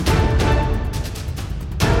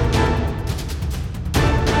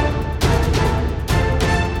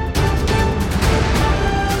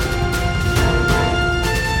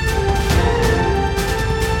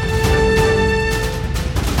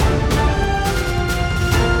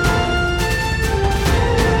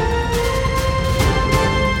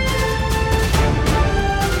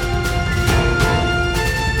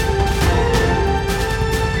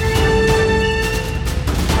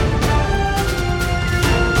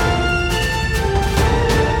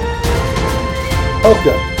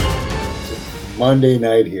Welcome to Monday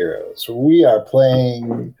Night Heroes. We are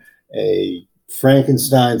playing a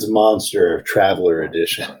Frankenstein's Monster Traveler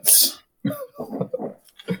Editions.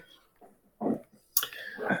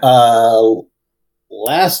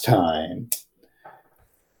 Last time,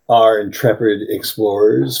 our intrepid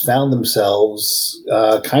explorers found themselves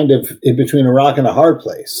kind of in between a rock and a hard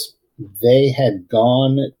place. They had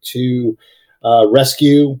gone to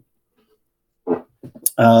rescue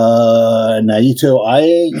Naito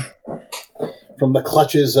Aye from the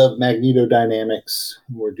clutches of Magnetodynamics,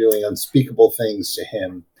 who were doing unspeakable things to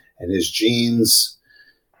him and his genes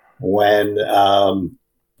when,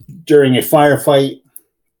 during a firefight,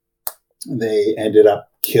 they ended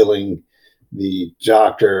up killing the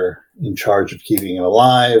doctor in charge of keeping him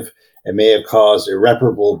alive and may have caused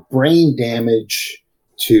irreparable brain damage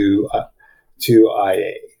to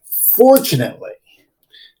IA. Fortunately,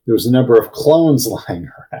 there was a number of clones lying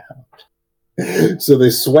around. So they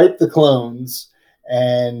swiped the clones.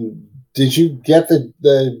 And did you get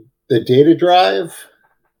the data drive?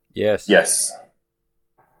 Yes. Yes.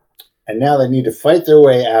 And now they need to fight their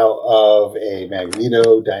way out of a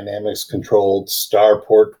Magnetodynamics controlled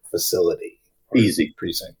starport facility. Easy.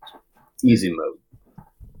 Precinct. Easy mode.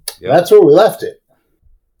 Yep. That's where we left it.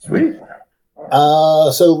 Sweet.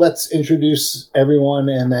 So let's introduce everyone,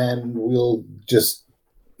 and then we'll just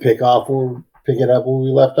pick it up where we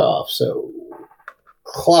left off. So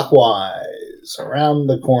clockwise around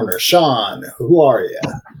the corner. Sean, who are you?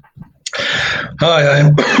 Hi,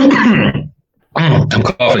 I'm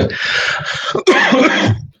coughing.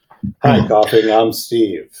 Hi, coughing. I'm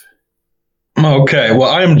Steve. Okay, well,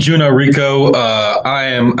 I am Juno Rico.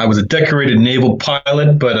 I was a decorated naval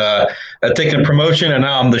pilot, but I've taken a promotion, and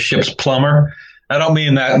now I'm the ship's plumber. I don't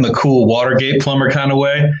mean that in the cool Watergate plumber kind of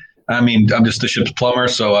way. I mean, I'm just the ship's plumber,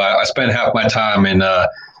 so I spend half my time in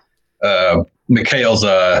Mikhail's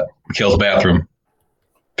bathroom,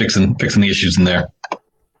 fixing the issues in there.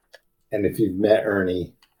 And if you've met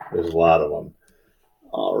Ernie, there's a lot of them.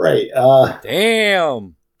 All right.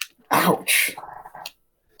 Damn. Ouch.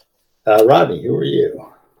 Rodney, who are you?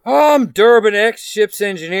 I'm Durbin X, ship's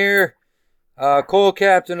engineer,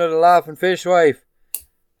 co-captain of the Laughing Fishwife,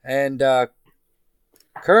 and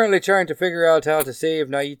currently trying to figure out how to save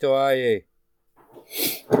Naito Aye.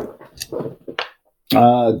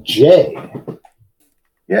 Jay.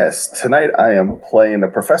 Yes, tonight I am playing a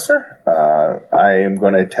professor. I am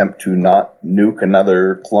going to attempt to not nuke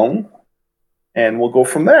another clone, and we'll go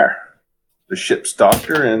from there. The ship's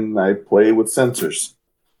doctor, and I play with sensors.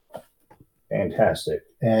 Fantastic.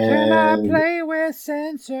 Can I play with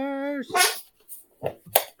sensors?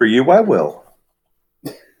 For you, I will.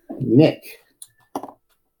 Nick.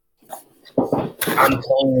 I'm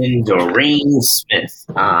playing Doreen Smith.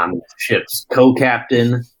 I'm the ship's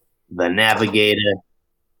co-captain, the navigator,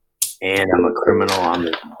 and I'm a criminal on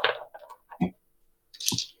the...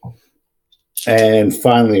 And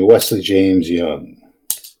finally, Wesley James Young.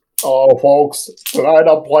 Oh, folks, tonight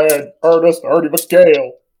I'm playing Ernest Ernie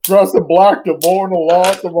McHale, dressed in black to mourn the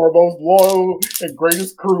loss of our most loyal and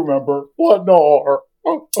greatest crew member, Lenore.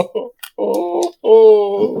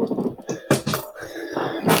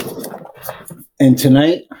 And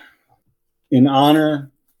tonight, in honor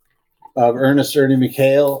of Ernest Ernie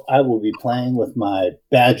McHale, I will be playing with my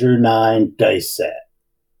Badger 9 dice set.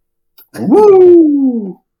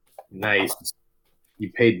 Woo! Nice.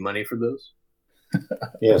 You paid money for those?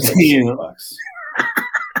 Yeah, it's like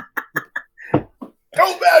 $6.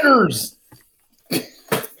 Go Badgers!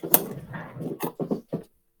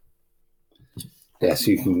 Yes,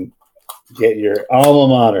 you can get your alma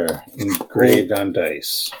mater engraved on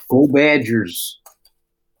dice. Go Badgers.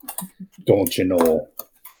 Don't you know?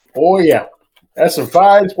 Oh, yeah. That's a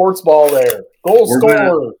fine sports ball there. Goal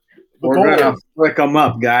scorer. We're going to flick them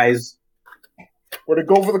up, guys. We're to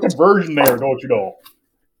go for the conversion there, don't you know?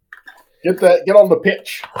 Get on the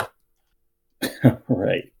pitch.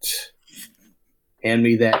 Right. Hand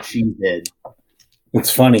me that cheese head.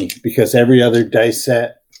 It's funny because every other dice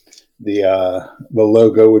set, the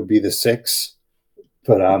logo would be the 6,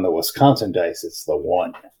 but on the Wisconsin dice, it's the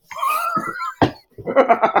 1.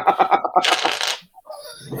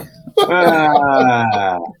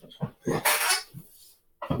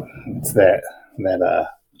 It's that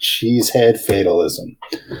cheesehead fatalism.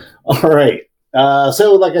 All right.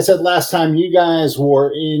 So, like I said last time, you guys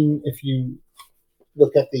were in, if you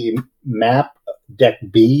look at the map, Deck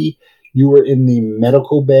B, you were in the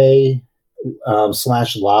medical bay /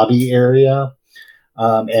 lobby area.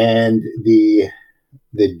 And the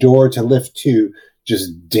door to lift 2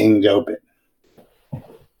 just dinged open.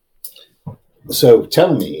 So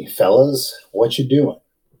tell me, fellas, what you doing?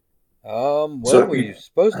 Well, we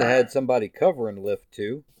supposed to had somebody covering lift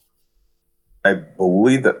 2. I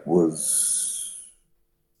believe that was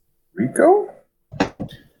Rico?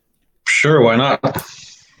 Sure, why not?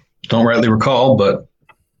 Don't rightly recall, but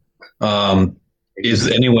do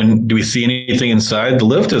we see anything inside the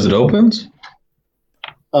lift as it opens?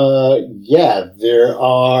 Yeah, there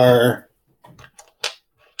are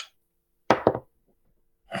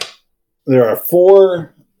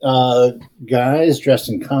 4 guys dressed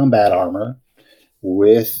in combat armor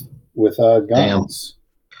with guns.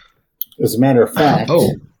 As a matter of fact,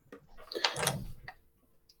 roll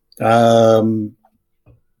a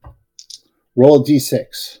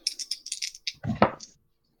d6.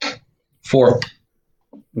 4.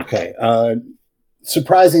 Okay.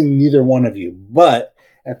 Surprising neither one of you, but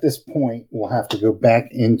at this point we'll have to go back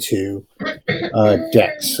into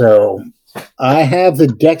Dex. So I have the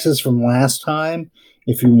Dexes from last time.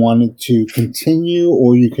 If you wanted to continue,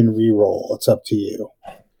 or you can re-roll. It's up to you.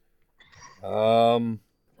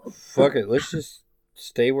 Fuck it. Let's just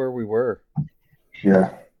stay where we were. Yeah.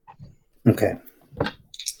 Okay.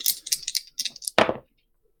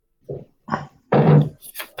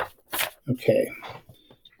 Okay.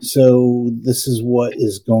 So this is what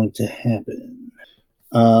is going to happen.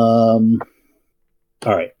 All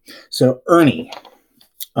right. So Ernie,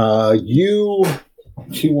 you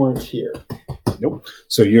weren't here. Nope.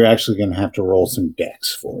 So you're actually going to have to roll some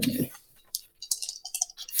Dex for me.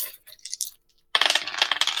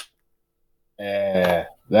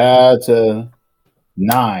 That's a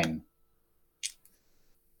 9.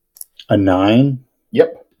 A 9?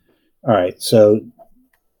 Yep. All right. So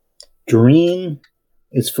Doreen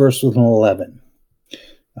is first with an 11.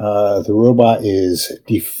 The robot is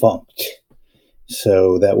defunct.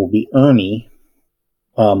 So that will be Ernie.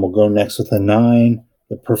 We'll go next with a 9.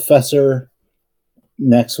 The professor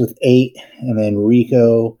next with 8. And then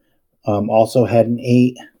Rico also had an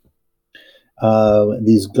 8.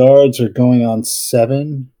 These guards are going on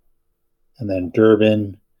 7. And then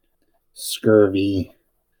Durbin, Scurvy,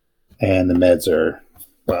 and the meds are,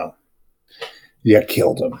 well, you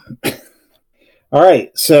killed them. All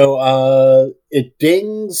right, so it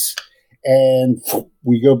dings, and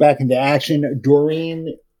we go back into action.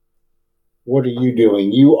 Doreen, what are you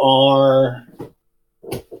doing? You are...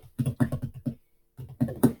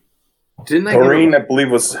 Doreen, I believe,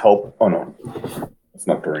 was help. Oh, no. It's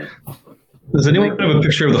not Doreen. Does anyone have a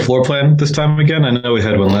picture of the floor plan this time again? I know we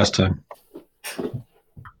had one last time.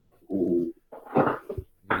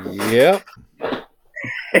 Yep.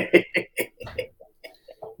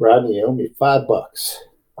 Rodney, you owe me $5.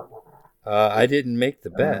 I didn't make the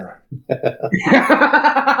bet.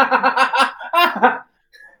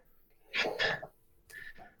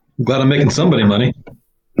 I'm glad I'm making somebody money.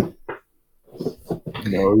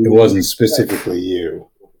 No, it wasn't specifically you.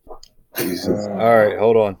 Jesus. All right,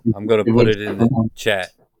 hold on. I'm going to put it in the chat.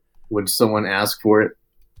 Would someone ask for it?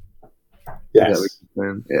 Yes.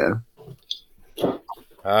 Yeah. All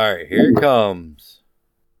right, here it comes.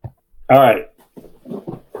 All right.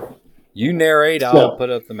 You narrate, I'll put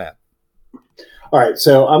up the map. All right,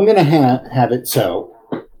 so I'm going to have it so.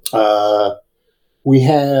 We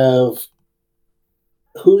have...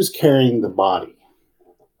 Who's carrying the body?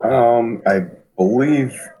 I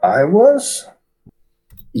believe I was.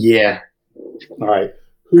 Yeah. All right.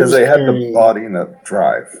 Because they had the body in the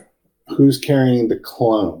drive. Who's carrying the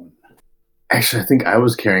clone? Actually, I think I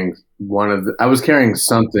was carrying I was carrying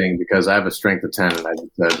something because I have a strength of 10, and I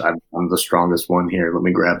said I'm the strongest one here. Let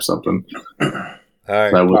me grab something. All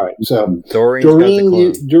right. All right. So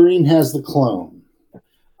Doreen has the clone.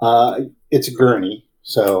 It's a gurney,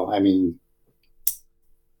 so I mean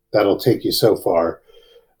that'll take you so far.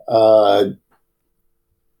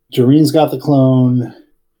 Doreen's got the clone.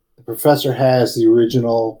 The professor has the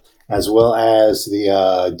original, as well as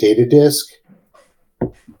the data disk.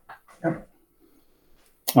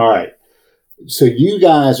 All right. So you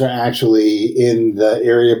guys are actually in the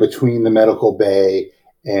area between the medical bay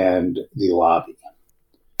and the lobby.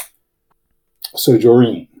 So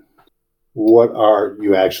Doreen, what are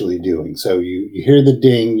you actually doing? So you hear the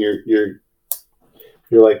ding. You're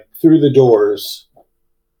like through the doors.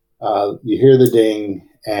 You hear the ding,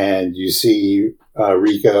 and you see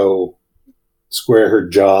Rico square her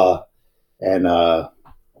jaw and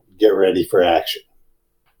get ready for action.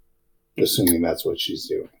 Assuming that's what she's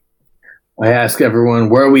doing. I ask everyone,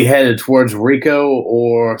 where are we headed? Towards Rico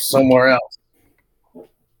or somewhere else?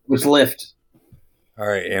 Which lift? All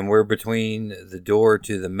right, and we're between the door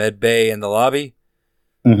to the med bay and the lobby?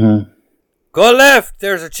 Mm-hmm. Go left!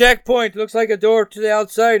 There's a checkpoint. Looks like a door to the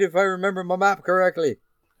outside, if I remember my map correctly.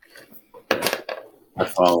 I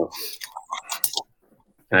follow.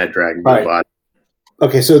 And I drag the Right. body.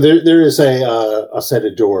 Okay, so there is a set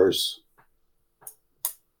of doors.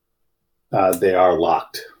 They are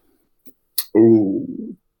locked.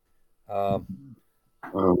 Ooh. Um, I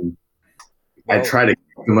well, try to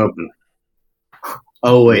keep them open.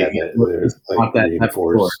 Oh wait, Yeah, they're it's not like that type of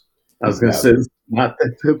door. reinforced. I was gonna No. say it's not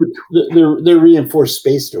that type of door. They're reinforced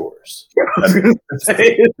space doors. I was gonna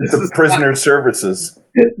say, It's the prisoner services.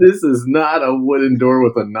 this is not a wooden door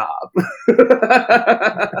with a knob.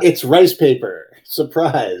 It's rice paper.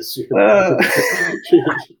 Surprise! You're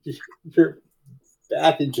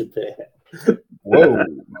back in Japan. Whoa.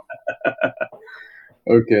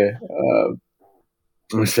 Okay.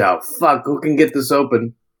 I shout, fuck, who can get this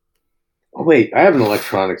open? Oh, wait, I have an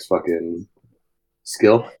electronics fucking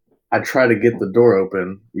skill. I try to get the door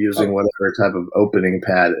open using whatever type of opening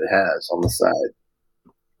pad it has on the side.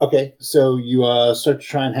 Okay, so you start to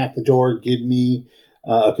try and hack the door. Give me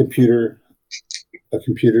a computer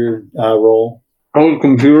roll. Oh,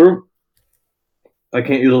 computer? I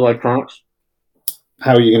can't use electronics.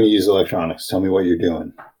 How are you going to use electronics? Tell me what you're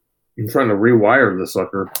doing. I'm trying to rewire the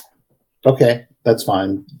sucker. Okay, that's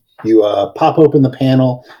fine. You pop open the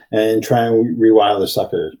panel and try and rewire the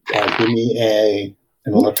sucker. Give me an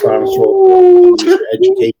electronics roll. Use your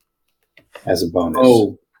education as a bonus.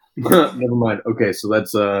 Oh, never mind. Okay, so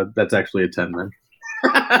that's actually a 10 then.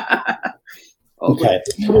 Okay.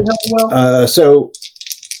 So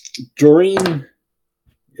Doreen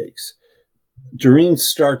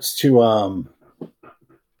starts to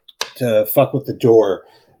fuck with the door,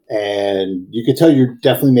 and you can tell you're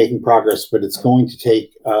definitely making progress, but it's going to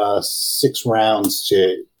take 6 rounds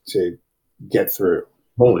to get through.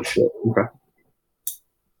 Holy shit. Okay.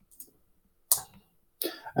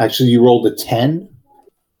 Actually, you rolled a 10.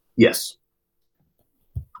 Yes.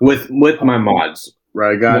 With my mods,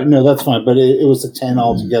 right? I got No, that's fine, but it was a 10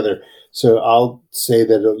 altogether. So I'll say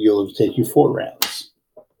that it'll take you 4 rounds.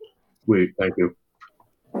 Sweet, thank you.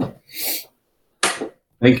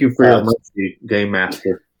 Thank you for your mercy, Game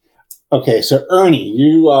Master. Okay, so Ernie,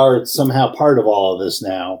 you are somehow part of all of this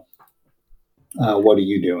now. What are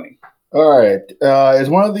you doing? All right. Is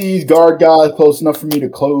one of these guard guys close enough for me to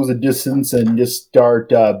close the distance and just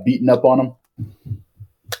start beating up on them?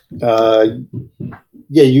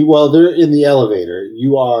 Yeah, well, they're in the elevator.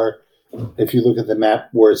 You are, if you look at the map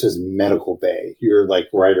where it says medical bay, you're like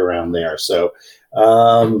right around there. So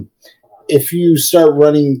if you start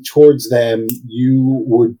running towards them, you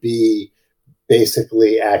would be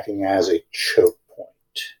basically acting as a choke point.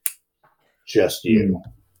 Just you.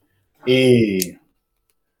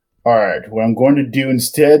 All right. What I'm going to do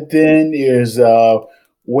instead then is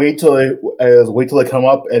wait till they come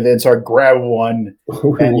up and then start grabbing one.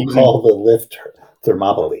 We'll call the lift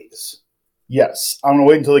Thermopyles. Yes, I'm gonna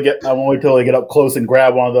wait until they get up close and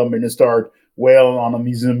grab one of them and then start wailing on them,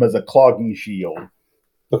 using them as a clogging shield.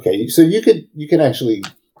 Okay, so you can actually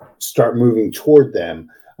start moving toward them.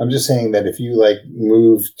 I'm just saying that if you like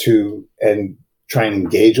move to and try and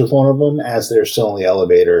engage with one of them as they're still in the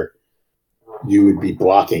elevator, you would be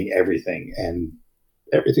blocking everything, and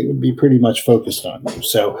everything would be pretty much focused on you.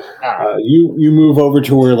 So you move over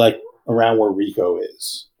to where around where Rico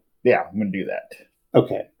is. Yeah, I'm gonna do that.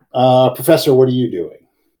 Okay, Professor, what are you doing?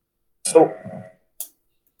 So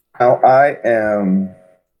now I am.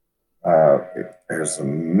 There's a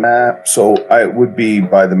map. So I would be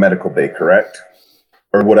by the medical bay, correct?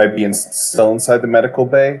 Or would I be still inside the medical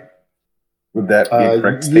bay? Would that be a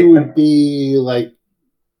correct statement? You would be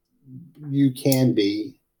you can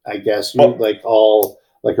be, I guess. You're all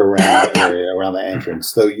around the area, around the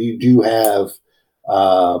entrance. Though you do have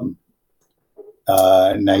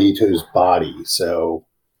Naito's body. So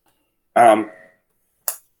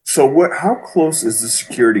what? How close is the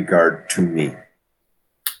security guard to me?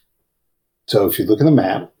 So if you look at the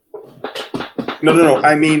map. No.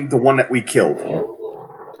 I mean the one that we killed.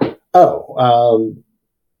 Oh,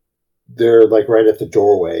 they're right at the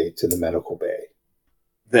doorway to the medical bay.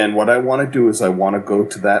 Then what I want to do is I want to go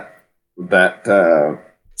to that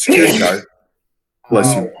security guard.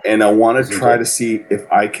 Bless you. And I want to try to see if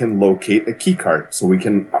I can locate a key card so we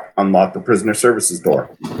can unlock the prisoner services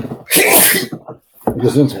door.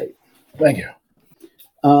 Thank you.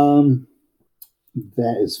 That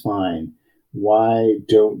is fine. Why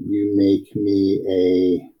don't you make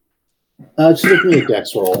me just make me a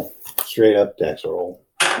dex roll. Straight up dex roll.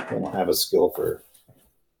 I don't have a skill for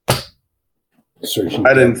searching.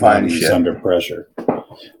 I didn't find shit under pressure.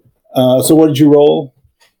 So what did you roll?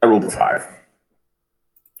 I rolled a 5.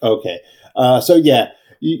 Okay. So yeah,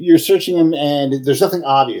 you're searching them, and there's nothing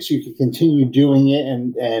obvious. You can continue doing it,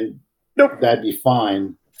 and nope, that'd be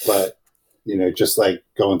fine. But just like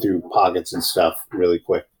going through pockets and stuff really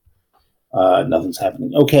quick. Nothing's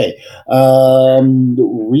happening. Okay.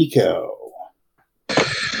 Rico.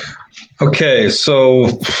 Okay, so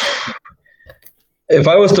if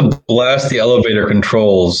I was to blast the elevator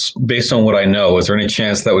controls, based on what I know, is there any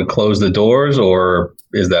chance that would close the doors, or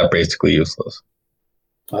is that basically useless?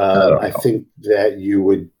 I think that you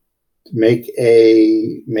would make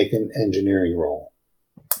an engineering roll.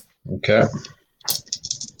 Okay.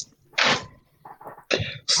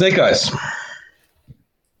 Snake Eyes.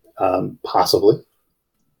 Possibly,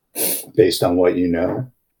 based on what you know.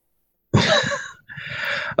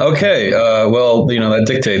 Okay. Well, that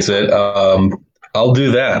dictates it. I'll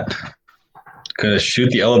do that. Gonna shoot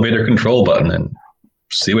the elevator control button and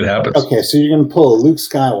see what happens. Okay, so you're gonna pull a Luke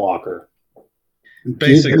Skywalker.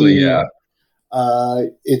 Basically, yeah.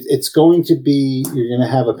 It's going to be, you're going to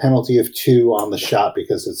have a penalty of 2 on the shot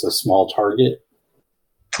because it's a small target.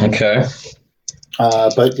 Okay.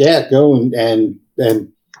 But yeah, go and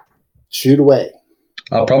shoot away.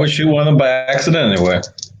 I'll probably shoot one of them by accident anyway.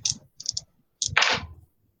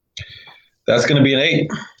 That's going to be an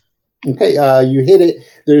 8. Okay, you hit it.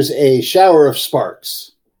 There's a shower of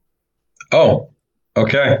sparks. Oh,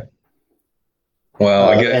 okay. Well,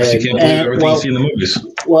 I guess you can't believe everything you see in the movies.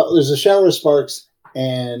 Well, there's a shower of sparks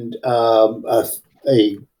and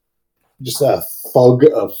just a fog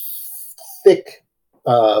of thick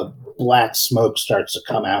black smoke starts to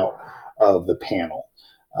come out of the panel.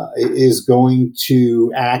 It is going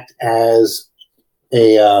to act as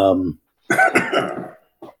a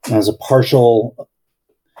partial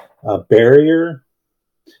barrier.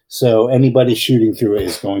 So anybody shooting through it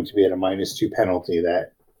is going to be at a -2 penalty.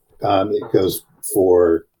 That it goes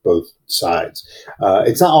for both sides.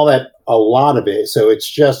 It's not a lot of it, so it's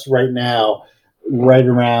just right now, right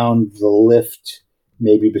around the lift,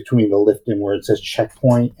 maybe between the lift and where it says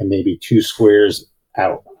checkpoint, and maybe 2 squares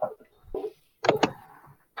out.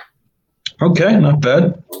 Okay, not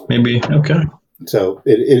bad. Maybe okay. So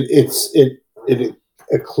it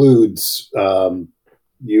occludes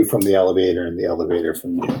you from the elevator and the elevator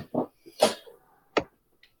from you.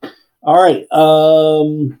 All right.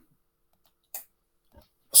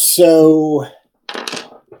 So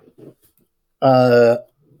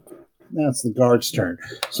that's the guard's turn.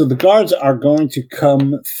 So the guards are going to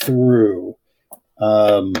come through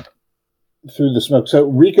the smoke. So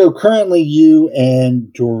Rico, currently you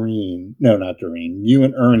and Doreen, no, not Doreen, you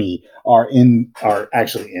and Ernie are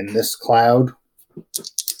actually in this cloud.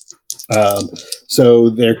 So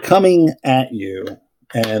they're coming at you,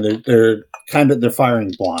 and they're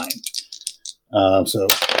firing blind. So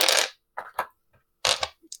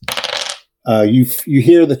you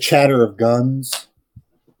hear the chatter of guns,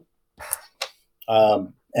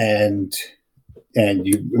 and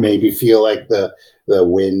you maybe feel like the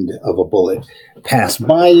wind of a bullet pass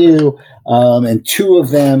by you, and 2 of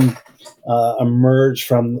them emerge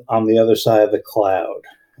from on the other side of the cloud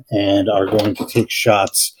and are going to take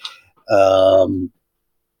shots.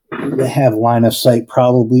 They have line of sight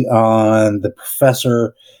probably on the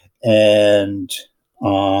professor and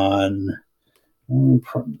on I'm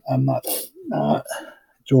not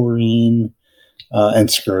Doreen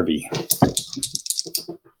and Scurvy.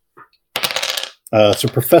 So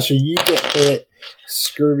Professor, you get hit.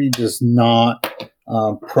 Scurvy does not.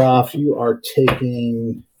 Prof, you are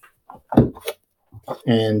taking,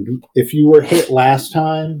 and if you were hit last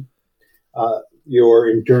time, your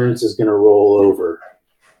endurance is going to roll over.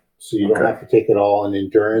 So you don't have to take it all in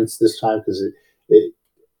endurance this time, because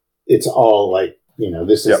it's all like,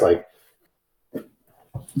 this is like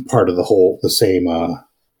part of the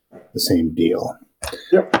same deal.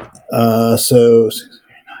 Yep. So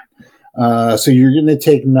you're going to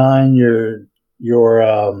take 9. Your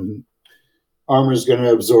armor is going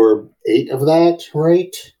to absorb 8 of that,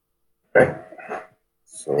 right? Okay.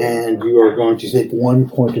 So, and you are going to take 1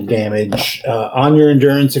 point of damage on your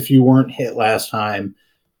endurance if you weren't hit last time.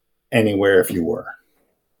 Anywhere if you were.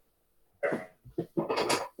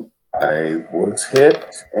 I was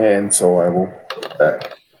hit, and so I will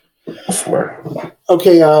swear.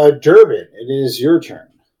 Okay, Durbin, it is your turn.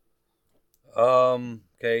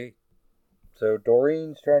 Okay. So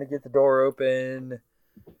Doreen's trying to get the door open.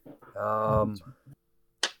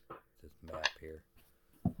 This map here.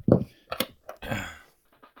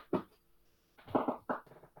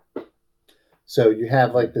 So you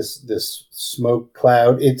have like this smoke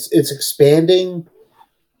cloud. It's expanding,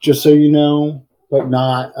 just so you know, but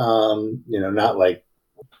not not like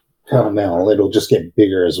continental. It'll just get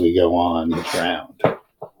bigger as we go on each round.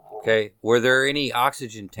 Okay. Were there any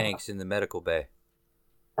oxygen tanks in the medical bay?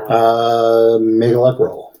 Make a luck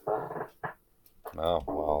roll. Oh,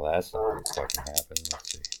 well, that's not going to fucking happen.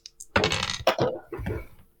 Let's see.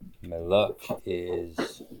 My luck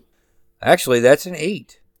is... Actually, that's an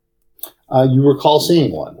 8. You recall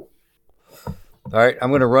seeing one. All right, I'm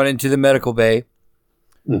going to run into the medical bay,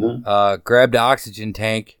 Mm-hmm. grab the oxygen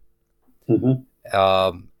tank, Mm-hmm.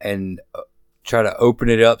 and try to open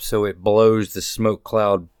it up so it blows the smoke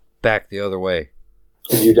cloud back the other way.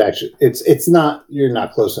 You'd actually, it's not, you're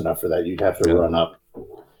not close enough for that. You'd have to run up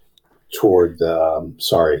toward the,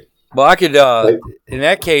 sorry. Well, I could, in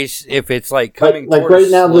that case, if it's like coming like towards right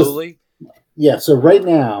us now, slowly. Yeah, so right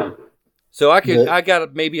now. So I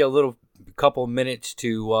got maybe a couple minutes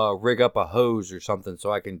to rig up a hose or something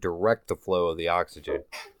so I can direct the flow of the oxygen.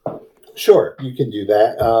 Sure, you can do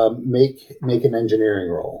that. Make an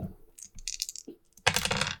engineering roll.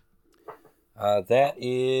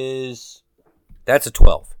 That's a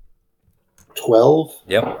 12. 12?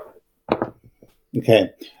 Yep. Okay.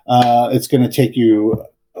 It's going to take you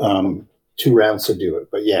 2 rounds to do it,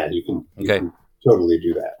 but yeah, you can totally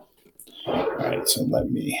do that. All right, so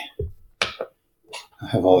I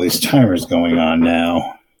have all these timers going on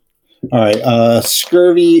now. All right,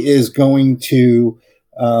 Scurvy is going to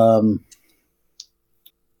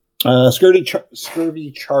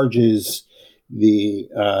Scurvy charges the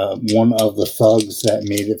one of the thugs that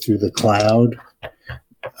made it through the cloud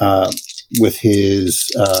with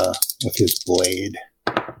his blade.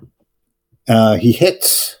 He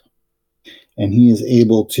hits, and he is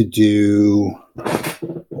able to do.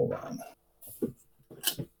 Hold on.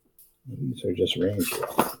 These are just range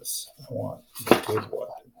weapons. I want the good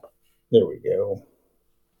weapon. There we go.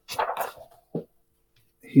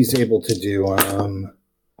 He's able to do.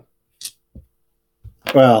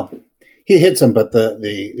 Well, he hits him, but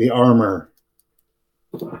the armor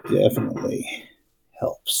definitely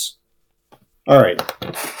helps. All right.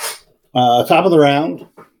 Top of the round.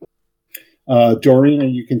 Doreen, are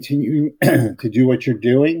you continuing to do what you're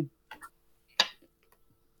doing?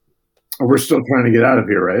 We're still trying to get out of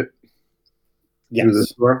here, right? Yes. Through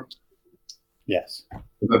this door? Yes.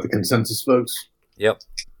 Is that the consensus, folks? Yep.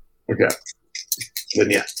 Okay.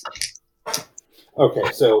 Then yeah.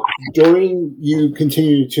 Okay, so Doreen, you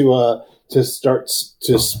continue to start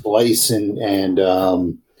to splice and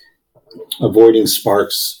avoiding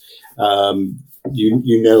sparks.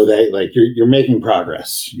 You know that like you're making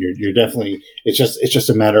progress. You're definitely it's just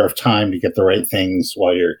a matter of time to get the right things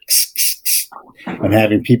while you're and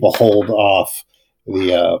having people hold off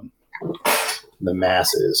the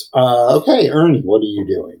masses. Okay, Ernie, what are you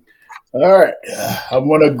doing? All right, I'm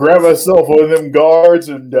gonna grab myself one of them guards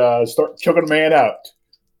and start choking a man out.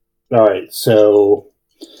 All right, so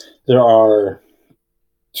there are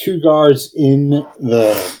 2 guards in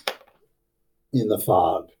the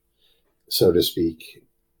fog, so to speak.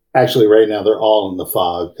 Actually, right now they're all in the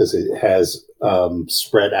fog because it has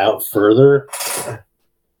spread out further.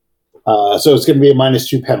 So it's going to be a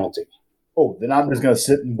 -2 penalty. Oh, then I'm just gonna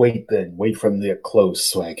sit and wait. Then wait for them to get close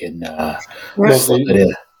so I can.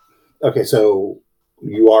 Okay, so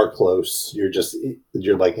you are close. You're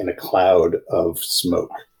like in a cloud of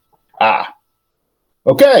smoke. Ah.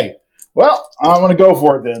 Okay. Well, I'm gonna go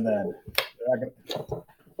for it then.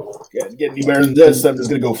 Can't get any better than this. I'm just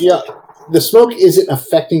gonna go for it. The smoke isn't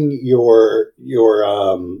affecting your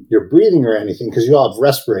breathing or anything because you all have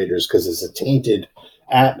respirators because it's a tainted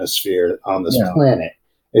atmosphere on this planet.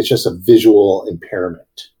 It's just a visual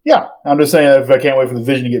impairment. Yeah, I'm just saying that if I can't wait for the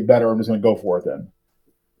vision to get better, I'm just gonna go for it then.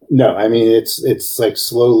 No, I mean it's like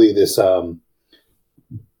slowly this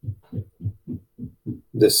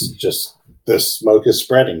smoke is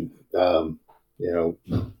spreading, barreling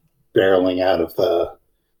out of the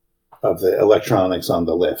electronics on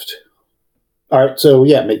the lift. All right, so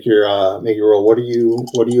yeah, make your roll. What are you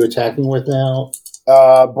attacking with now?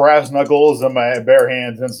 Brass knuckles and my bare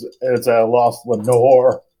hands. It's a lost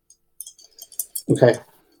Lenore. Okay.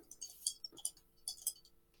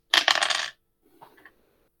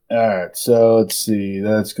 All right, so let's see.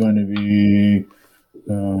 That's going to be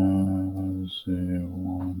 1, 6,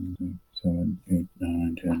 7, 8,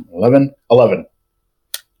 9, 10, 11. 11.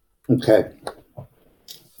 Okay.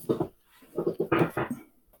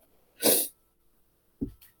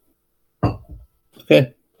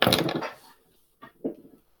 Okay.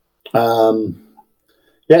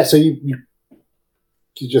 Yeah. So you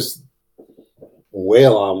just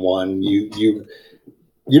wail on one. You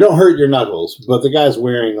don't hurt your knuckles, but the guy's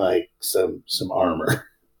wearing like some armor.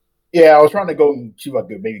 Yeah, I was trying to go and see if I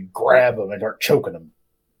could maybe grab him and start choking him.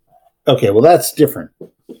 Okay, well that's different.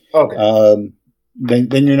 Okay.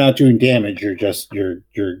 Then you're not doing damage. You're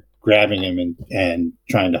grabbing him and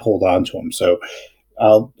trying to hold on to him. So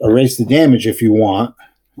I'll erase the damage if you want.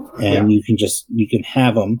 and you can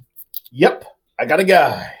have them, Yep, I got a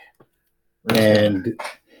guy. and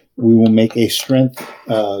we will make a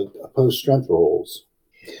opposed strength rolls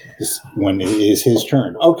when it is his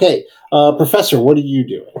turn. Okay, Professor, what are you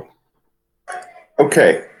doing?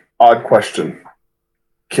 Okay, odd question.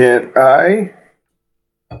 Could I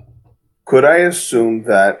assume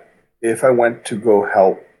that if I went to go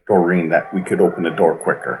help Doreen that we could open the door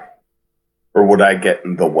quicker? Or would I get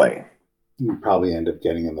in the way? You'd probably end up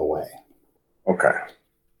getting in the way. Okay.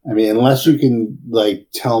 I mean, unless you can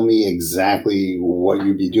tell me exactly what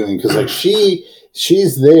you'd be doing, because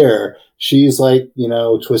she's there, she's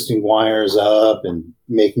twisting wires up and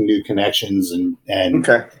making new connections and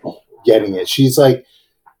Okay. getting it. She's not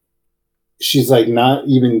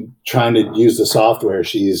even trying to use the software.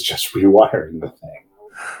 She's just rewiring the thing.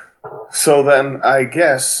 So then I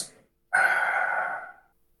guess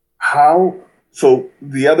so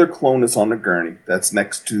the other clone is on the gurney that's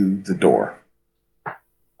next to the door.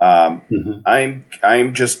 I'm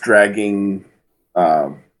just dragging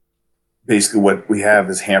basically what we have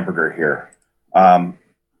is hamburger here.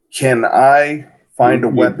 Can I find a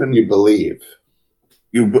weapon? You believe.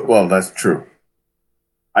 Well, that's true.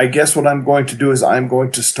 I guess what I'm going to do is I'm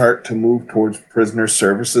going to start to move towards prisoner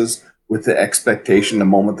services with the expectation the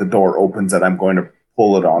moment the door opens that I'm going to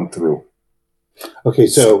pull it on through. Okay,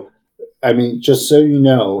 so I mean, just so you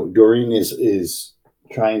know, Doreen is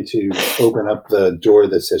trying to open up the door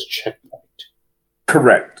that says checkpoint.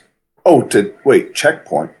 Correct.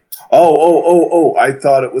 Checkpoint. Oh, I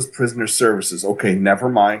thought it was prisoner services. Okay, never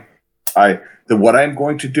mind. What I'm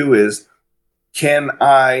going to do is, can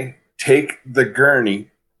I take the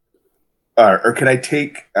gurney, or can I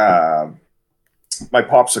take my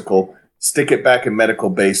popsicle, stick it back in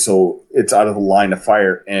medical bay so it's out of the line of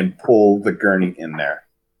fire, and pull the gurney in there,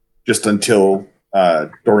 just until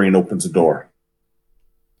Doreen opens the door?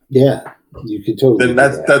 Yeah, you could totally. Then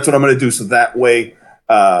that's what I'm going to do. So that way,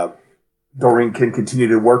 Doreen can continue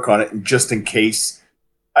to work on it, and just in case,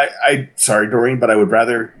 sorry, Doreen, but I would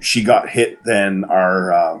rather she got hit than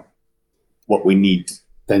our what we need.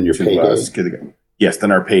 Than your payday. Yes,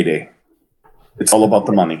 than our payday. It's all about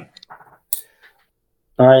the money.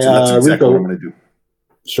 All right, so that's exactly Rico, what I'm going to do.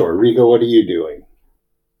 Sure, Rico, what are you doing?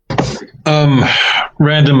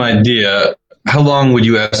 Random idea. How long would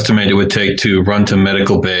you estimate it would take to run to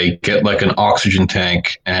medical bay, get an oxygen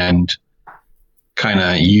tank, and kind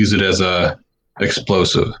of use it as a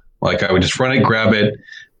explosive? I would just run it, grab it,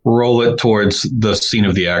 roll it towards the scene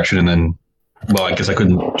of the action, and then, I guess I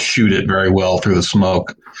couldn't shoot it very well through the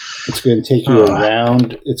smoke. It's going to take you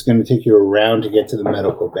around. It's going to take you around to get to the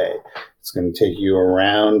medical bay. It's going to take you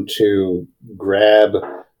around to grab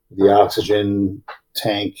the oxygen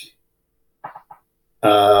tank.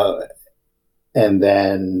 And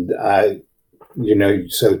then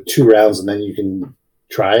so 2 rounds, and then you can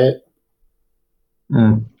try it.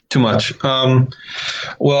 Too much.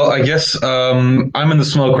 Well, I guess I'm in the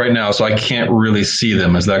smoke right now, so I can't really see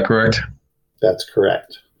them. Is that correct? That's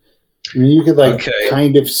correct. I mean, you could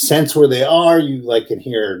kind of sense where they are. You can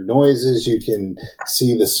hear noises. You can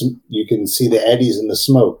see the eddies in the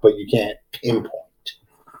smoke, but you can't pinpoint.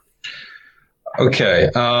 Okay.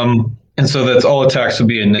 And so that's all attacks would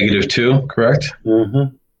be a -2, correct?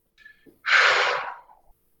 Mm-hmm.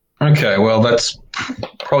 Okay. Well, that's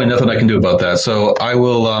probably nothing I can do about that. So I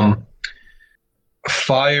will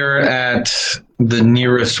fire at the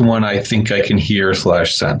nearest one I think I can hear /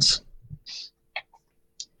 sense.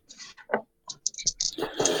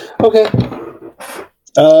 Okay.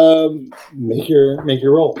 Make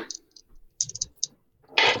your roll.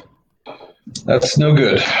 That's no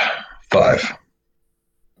good. 5.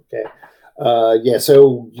 Okay. Yeah.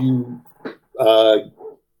 So you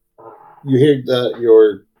hear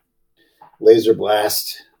your laser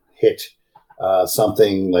blast hit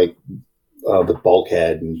something like the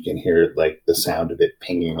bulkhead, and you can hear the sound of it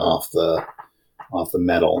pinging off the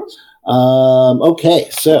metal. Okay.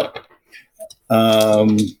 So.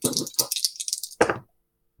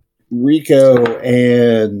 Rico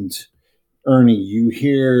and Ernie, you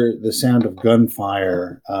hear the sound of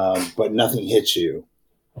gunfire, but nothing hits you.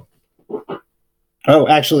 Oh,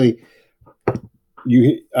 actually,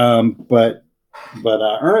 but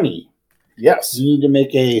Ernie, yes, you need to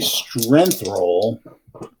make a strength roll.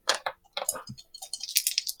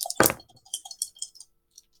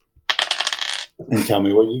 And tell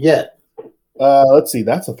me what you get. Let's see,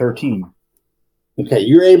 that's a 13. Okay,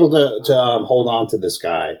 you're able to hold on to this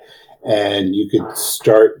guy, and you could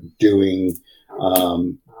start doing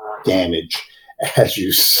damage as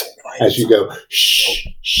you go shh,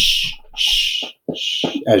 shh, shh,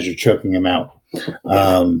 shh, as you're choking him out.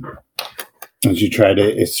 as you try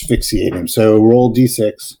to asphyxiate him. So roll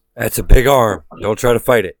d6. That's a big arm. Don't try to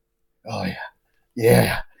fight it. Oh, yeah.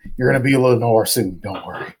 Yeah. You're going to be Lenore soon. Don't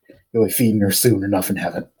worry. You'll be feeding her soon enough in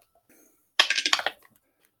heaven.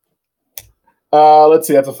 Let's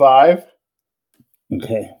see. That's a 5.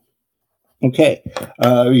 Okay. You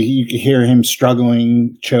can hear him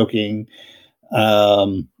struggling, choking.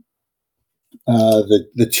 The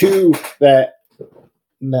two that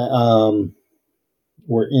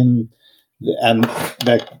were in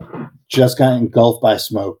that just got engulfed by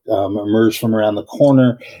smoke emerged from around the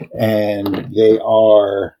corner, and they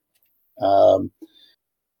are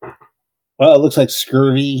it looks like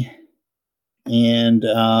Scurvy and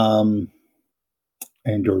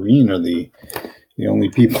Doreen are the only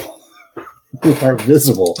people who are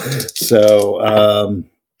visible. So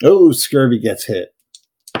Scurvy gets hit.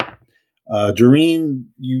 Doreen,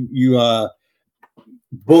 you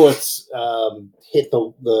bullets hit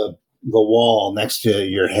the wall next to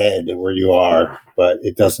your head where you are, but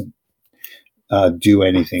it doesn't do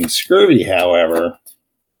anything. Scurvy, however,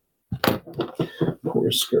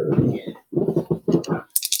 poor Scurvy.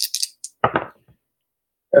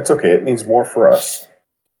 That's okay. It means more for us.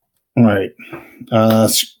 All right.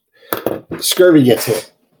 Scurvy gets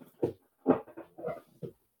hit.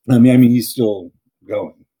 I mean, he's still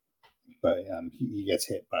going, but he gets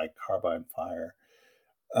hit by carbine fire.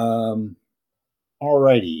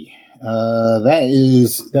 Alrighty.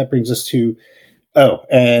 That brings us to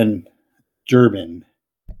and Durbin.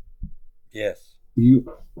 Yes. You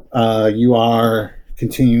are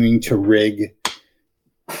continuing to rig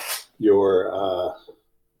your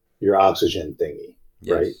oxygen thingy,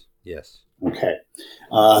 Yes. right? Yes. Okay.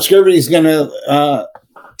 Scurvy's gonna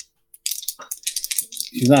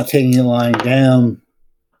he's not taking it lying down,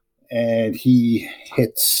 and he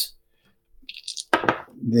hits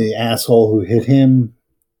the asshole who hit him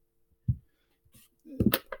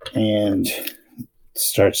and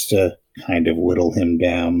starts to kind of whittle him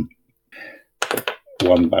down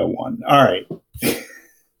one by one. All right.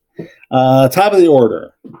 Top of the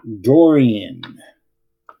order, Dorian.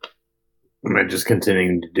 Am I just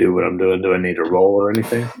continuing to do what I'm doing? Do I need to roll or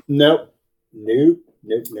anything? Nope. You're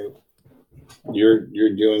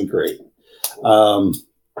doing great.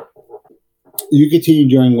 You continue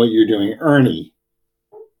doing what you're doing. Ernie.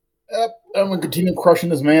 Yep, I'm going to continue crushing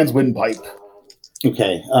this man's windpipe.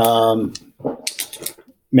 Okay.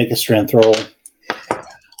 Make a strength roll.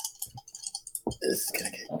 This is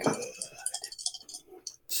going to get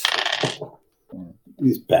good.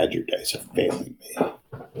 These badger dice are failing me.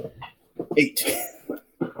 8.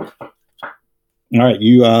 All right,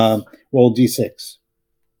 you roll d6.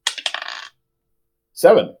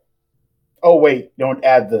 7. Oh, wait. Don't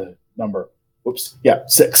add the number. Whoops. Yeah,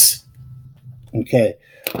 6. Okay.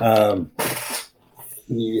 You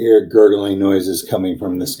hear gurgling noises coming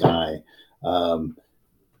from this guy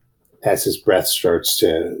as his breath starts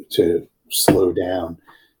to slow down,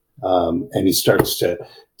 and he starts to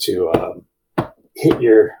hit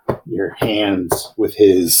your hands with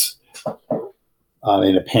his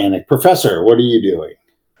in a panic. Professor, what are you doing?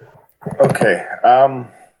 Okay.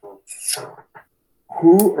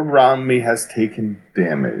 Who around me has taken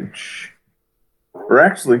damage? Or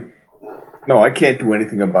actually, no, I can't do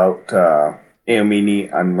anything about Aomini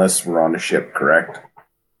unless we're on a ship, correct?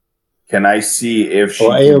 Can I see if she...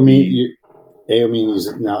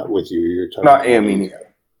 Aomini's not with you. You're talking not Aomini.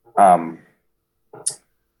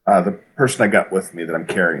 The person I got with me that I'm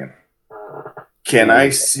carrying. Can I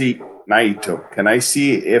see Naito? Can I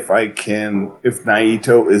see if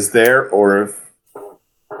Naito is there or if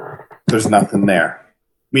there's nothing there?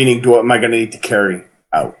 Meaning, am I going to need to carry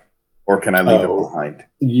out? Or can I leave it behind?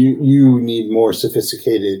 You need more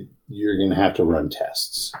sophisticated. You're going to have to run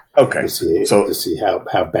tests. Okay. To see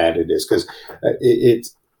how bad it is, because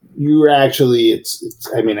it's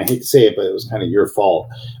I mean, I hate to say it, but it was kind of your fault.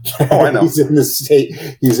 Oh, I know. He's in the state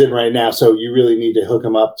he's in right now, so you really need to hook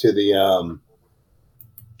him up to the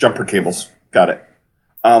jumper cables. Got it.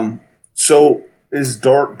 So is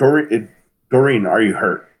Doreen, are you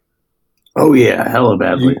hurt? Oh yeah, hella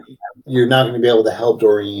badly. You're not going to be able to help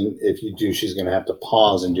Doreen. If you do, she's going to have to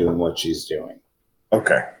pause in doing what she's doing.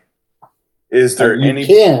 Okay. Is there You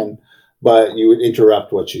can, but you would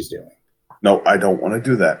interrupt what she's doing. No, I don't want to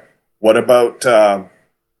do that. What about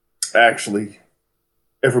actually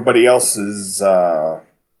everybody else is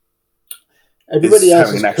everybody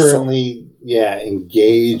else is currently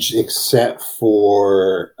engaged except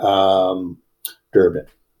for Durbin.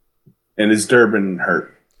 And is Durbin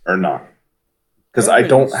hurt or not? Because I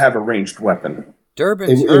don't have a ranged weapon.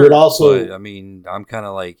 Durbin's it hurt, would also, but I mean, I'm kind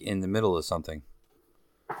of like in the middle of something.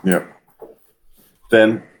 Yep.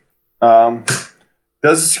 Then Does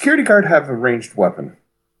the security guard have a ranged weapon?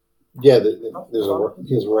 Yeah, he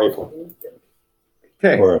has a rifle.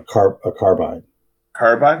 Okay. Or a carbine.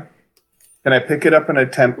 Carbine? Can I pick it up and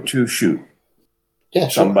attempt to shoot Yeah,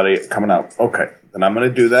 sure. somebody coming out? Okay, then I'm going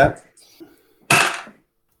to do that.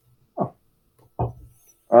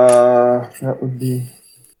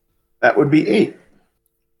 That would be 8.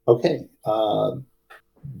 Okay.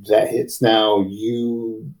 That hits now. Do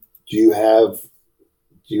you have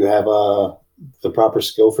the proper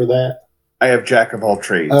skill for that? I have Jack of all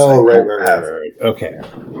trades. Oh, right. Okay.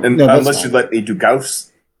 And No, unless you let me do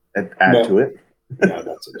Gauss and add to it. No,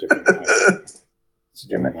 that's a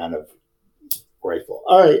different kind of rifle.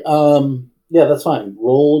 All right. Yeah, that's fine.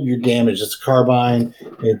 Roll your damage. It's a carbine.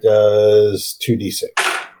 It does 2d6.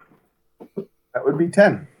 That would be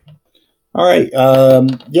 10. All right.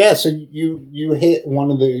 Yeah. So you hit one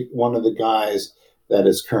of the guys that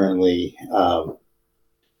is currently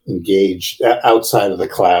engaged outside of the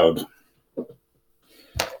cloud,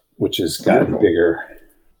 which has gotten bigger.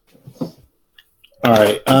 All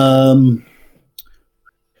right.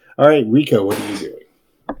 All right, Rico, what are you doing?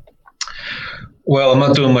 Well, I'm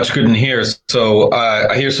not doing much good in here, so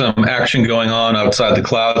I hear some action going on outside the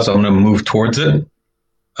cloud, so I'm going to move towards it.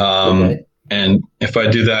 Okay. And if I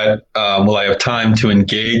do that, will I have time to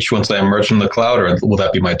engage once I emerge from the cloud, or will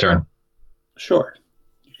that be my turn? Sure.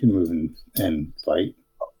 You can move and fight.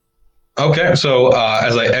 Okay, so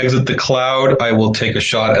as I exit the cloud, I will take a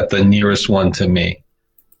shot at the nearest one to me.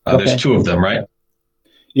 Okay. There's 2 of them, right?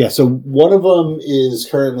 Yeah, so one of them is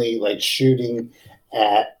currently shooting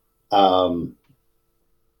at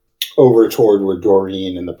over toward where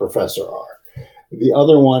Doreen and the professor are. The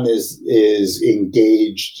other one is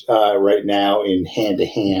engaged right now in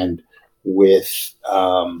hand-to-hand with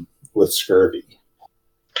Scurvy.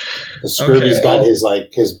 Scurvy's got his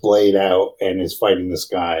blade out and is fighting this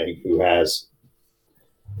guy who has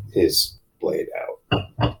his blade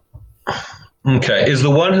out. Okay. Is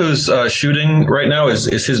the one who's shooting right now, is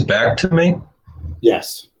his back to me?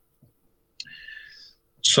 Yes.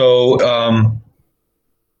 So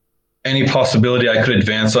any possibility I could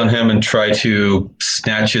advance on him and try to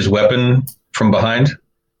snatch his weapon from behind?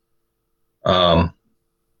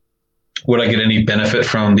 Would I get any benefit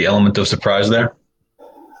from the element of surprise there?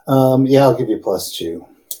 Yeah, I'll give you +2.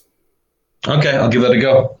 Okay, I'll give that a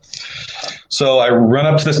go. So I run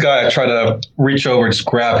up to this guy. I try to reach over, just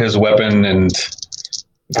grab his weapon, and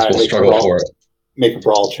we'll struggle for it. Make a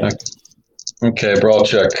brawl check. Okay, brawl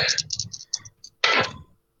check.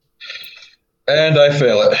 And I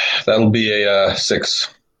fail it. That'll be a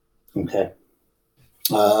 6. Okay.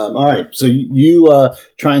 All right. So you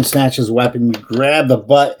try and snatch his weapon. You grab the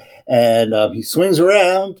butt, and he swings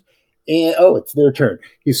around. And it's their turn.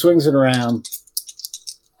 He swings it around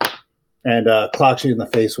and clocks you in the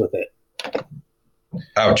face with it.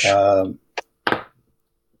 Ouch.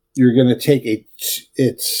 You're going to take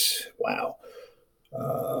wow.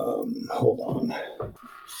 Hold on.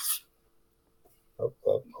 Up,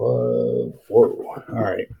 whoa. All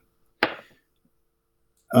right.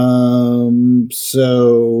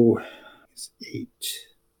 So it's 8.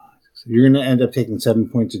 So you're going to end up taking 7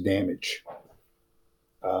 points of damage.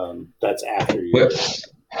 That's after you. Wait.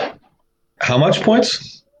 How much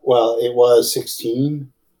points? Well, it was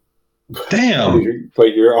 16. Damn.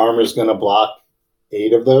 But your armor is going to block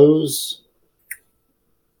 8 of those.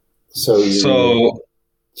 So you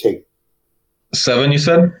take 7, you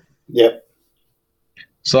said? Yep.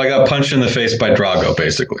 So I got punched in the face by Drago,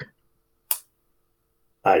 basically.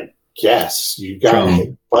 I guess you got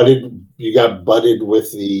butted. You got butted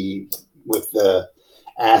with the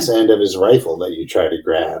ass end of his rifle that you tried to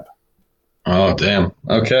grab. Oh damn!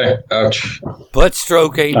 Okay, ouch. Butt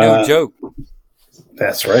stroke ain't no joke.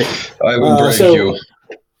 That's right. I would break you.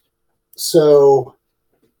 So,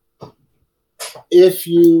 if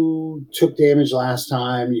you took damage last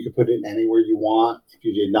time, you could put it anywhere you want. If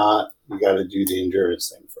you did not, you got to do the endurance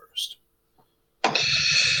thing first.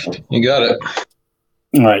 You got it.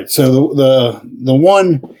 All right. So the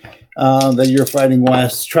one that you're fighting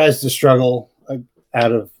West tries to struggle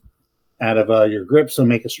out of your grip. So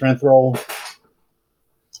make a strength roll.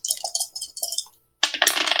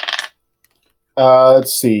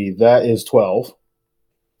 Let's see. That is 12.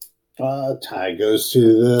 Tie goes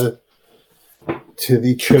to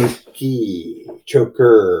the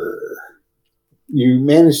choker. You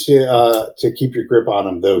managed to keep your grip on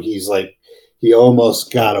him, though. He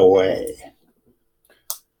almost got away.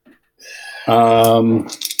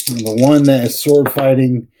 The one that is sword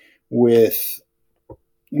fighting with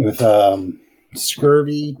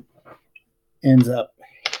Scurvy ends up.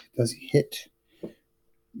 Does he hit?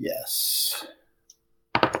 Yes.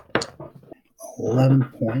 11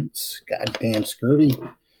 points. Goddamn scurvy.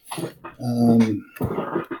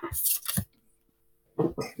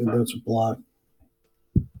 Those are blocked.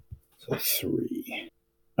 So 3.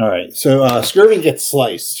 All right. So scurvy gets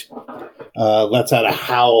sliced. Lets out a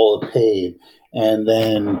howl of pain, and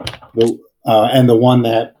then the one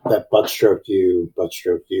that butt stroked you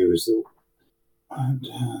is the.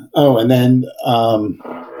 And then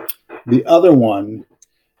the other one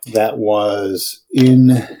that was in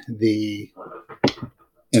the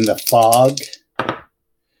fog.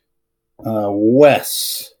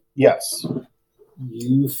 Wes. Yes.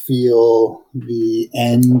 You feel the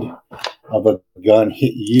end of a gun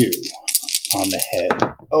hit you on the head.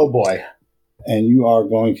 Oh boy. And you are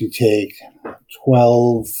going to take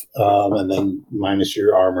 12 and then minus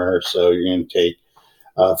your armor. So you're going to take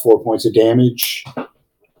 4 points of damage.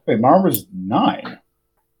 Wait, my armor's 9.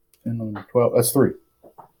 And 12. That's 3.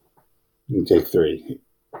 You can take 3.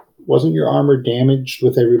 Wasn't your armor damaged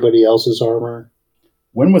with everybody else's armor?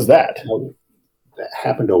 When was that? Well, that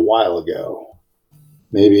happened a while ago.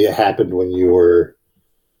 Maybe it happened when you were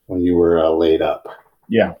laid up.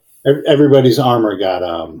 Yeah. Everybody's armor got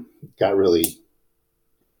really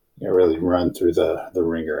run through the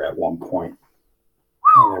ringer at one point,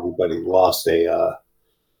 and everybody lost a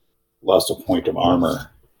point of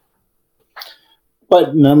armor.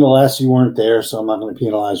 But nonetheless, you weren't there, so I'm not going to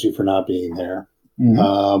penalize you for not being there.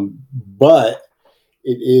 Mm-hmm. But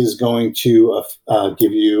it is going to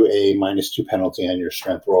give you a -2 penalty on your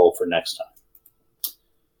strength roll for next time.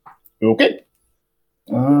 Okay.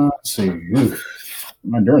 Let's see. Oof.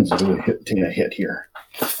 My endurance is really taking a hit here.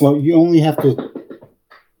 Well, you only have to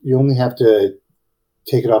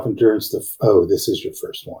take it off endurance. This is your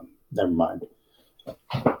first one. Never mind.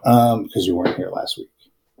 Because you weren't here last week.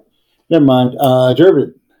 Never mind.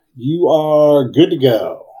 Durbin, you are good to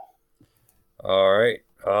go. All right.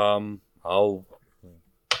 I'll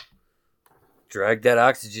drag that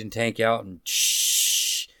oxygen tank out and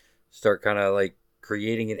start kind of like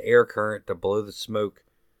creating an air current to blow the smoke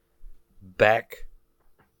back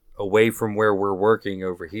away from where we're working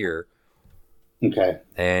over here. Okay.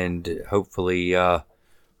 And hopefully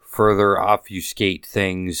further obfuscate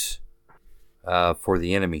things for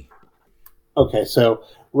the enemy. Okay, so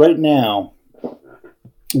right now,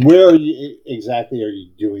 where are you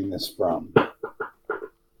doing this from?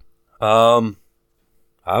 I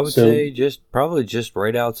would say probably just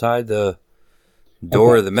right outside the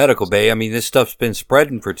door of the medical bay. I mean, this stuff's been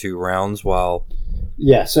spreading for 2 rounds while...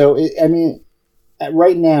 Yeah, so,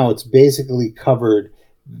 right now it's basically covered.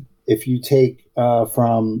 If you take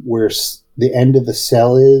from where the end of the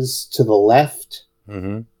cell is to the left,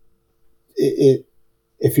 mm-hmm.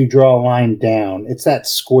 If you draw a line down, it's that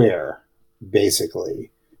square,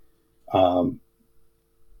 basically.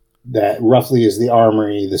 That roughly is the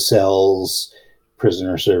armory, the cells,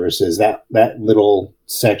 prisoner services. That little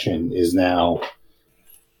section is now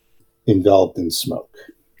enveloped in smoke.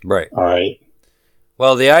 Right. All right.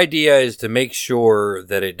 Well, the idea is to make sure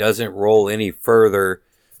that it doesn't roll any further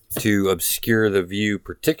to obscure the view,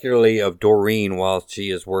 particularly of Doreen while she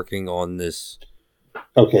is working on this.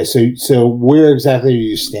 Okay, so where exactly are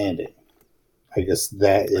you standing? I guess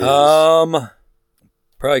that is...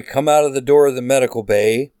 Probably come out of the door of the medical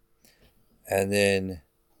bay and then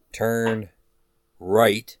turn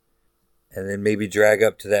right and then maybe drag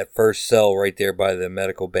up to that first cell right there by the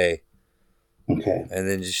medical bay. Okay. And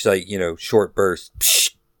then just like, short bursts.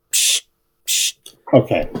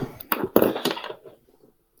 Okay.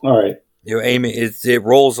 All right. Aim it. It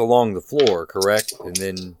rolls along the floor, correct? And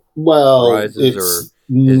then rises rises,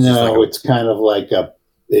 it's kind of like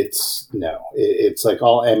it's like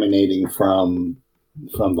all emanating from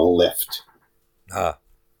the lift.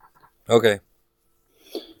 Okay.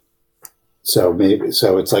 So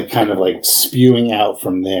it's like kind of like spewing out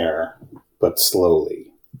from there, but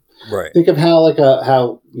slowly. Right. Think of how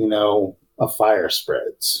a fire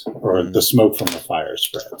spreads, or the smoke from a fire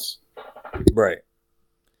spreads. Right.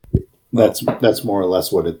 That's more or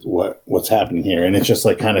less what's happening here, and it's just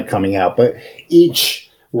like kind of coming out. But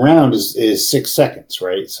each round is 6 seconds,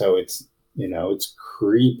 right? So it's it's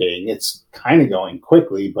creeping. It's kind of going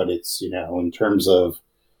quickly, but it's in terms of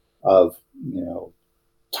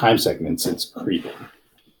time segments, it's creeping.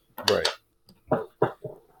 Right.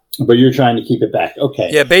 But you're trying to keep it back. Okay.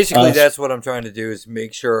 Yeah, basically that's what I'm trying to do is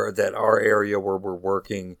make sure that our area where we're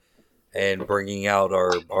working and bringing out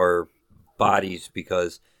our bodies,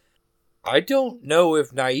 because I don't know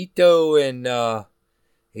if Naito and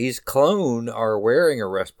his clone are wearing a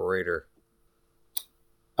respirator.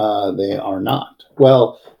 They are not.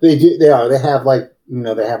 Well, they do. They are. They have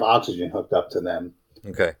they have oxygen hooked up to them.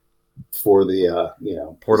 Okay. for the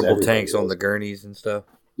Portable 'cause tanks on everybody the gurneys and stuff.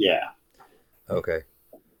 Yeah. Okay.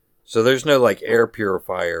 So there's no like air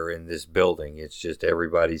purifier in this building. It's just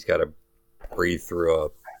everybody's got to breathe through a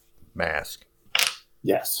mask.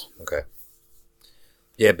 Yes. Okay.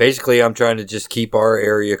 Yeah, basically I'm trying to just keep our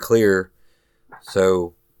area clear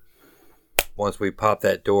so once we pop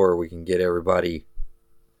that door we can get everybody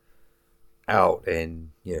out,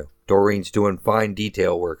 and Doreen's doing fine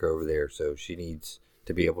detail work over there, so she needs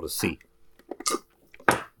to be able to see.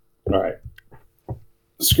 All right.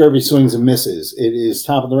 Scurvy swings and misses. It is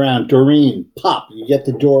top of the round. Doreen, pop. You get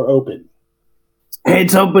the door open. Hey,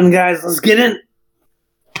 it's open, guys. Let's get in.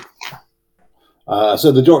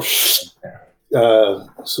 So the door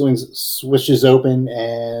swishes open,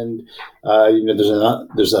 and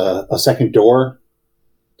there's a second door.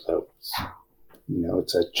 So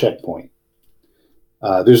it's a checkpoint.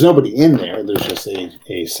 There's nobody in there. There's just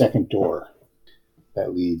a second door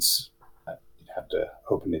that leads. You'd have to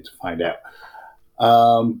open it to find out.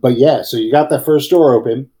 But yeah, so you got that first door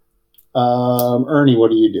open. Ernie,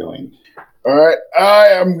 what are you doing? All right,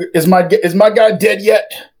 Is my guy dead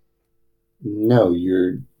yet? No,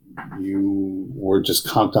 you were just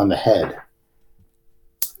conked on the head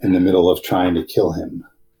in the middle of trying to kill him.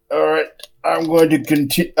 All right, I'm going to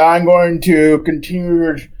continue.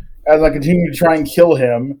 As I continue to try and kill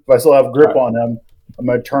him. If I still have grip on him, I'm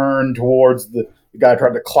going to turn towards the guy who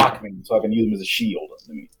tried to clock me, so I can use him as a shield.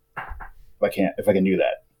 If I can do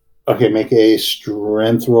that. Okay, make a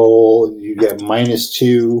strength roll. You get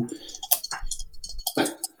 -2.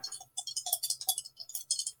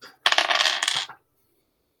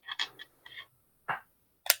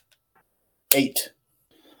 Eight.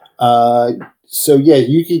 So yeah,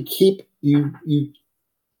 you can keep you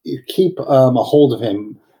keep a hold of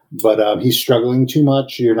him, but he's struggling too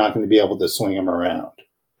much. You're not going to be able to swing him around.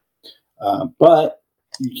 But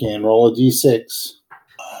you can roll a d6.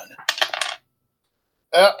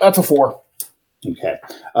 That's a 4. Okay.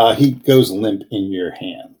 He goes limp in your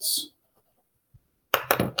hands.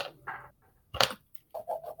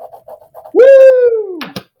 Woo!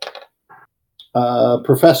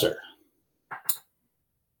 Professor.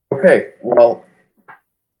 Okay, well,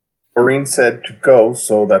 Doreen said to go,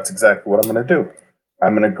 so that's exactly what I'm going to do.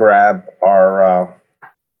 I'm going to grab our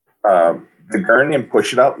the gurney and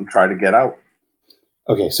push it out and try to get out.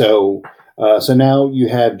 Okay, so now you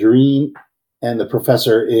have Doreen and the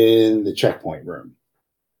professor in the checkpoint room.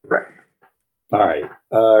 Right. All right.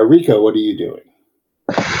 Rico, what are you doing?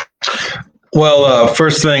 Well,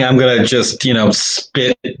 first thing, I'm going to just,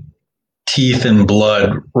 spit teeth and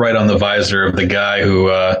blood right on the visor of the guy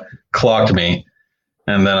who clocked me.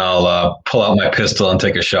 And then I'll pull out my pistol and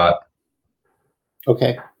take a shot.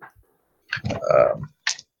 Okay.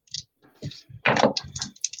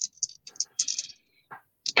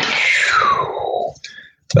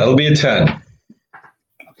 That'll be a 10.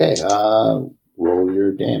 Okay. Roll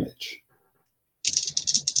your damage.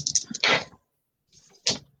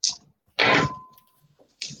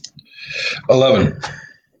 $11.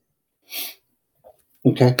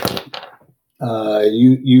 Okay.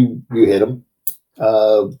 You hit him.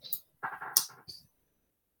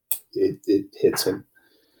 It hits him.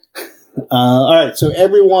 All right. So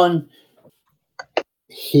everyone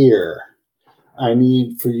here, I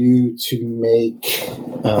need for you to make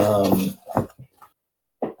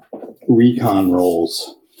recon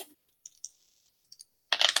rolls.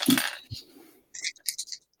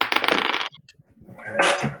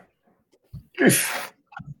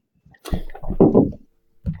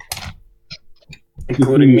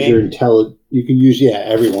 Including me. You can use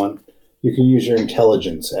everyone. You can use your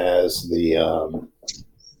intelligence as the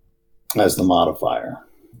modifier.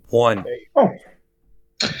 1.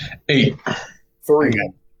 8.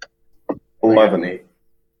 3. 11.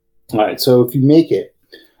 All right. So if you make it,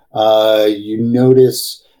 you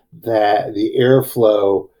notice that the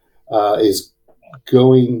airflow is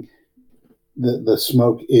going. The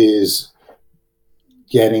smoke is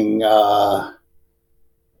getting.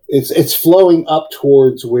 It's flowing up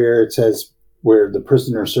towards where it says where the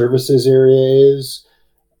prisoner services area is,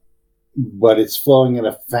 but it's flowing at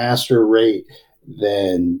a faster rate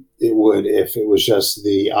than it would if it was just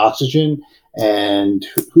the oxygen. And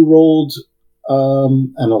who rolled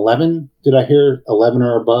an 11? Did I hear 11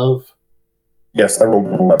 or above? Yes, I rolled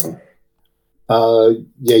an 11.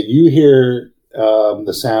 Yeah, you hear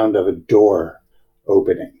the sound of a door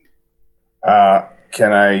opening.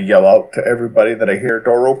 Can I yell out to everybody that I hear a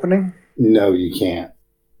door opening? No, you can't.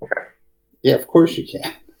 Okay. Yeah, of course you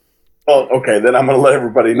can. Well, okay, then I'm going to let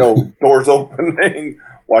everybody know doors opening.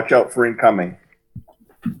 Watch out for incoming.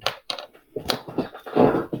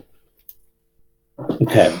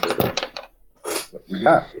 Okay. What we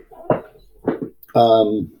got?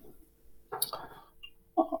 All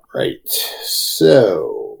right.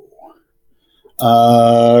 So,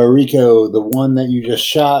 Rico, the one that you just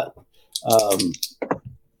shot,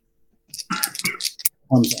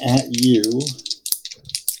 comes at you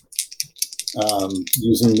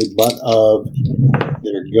using the butt of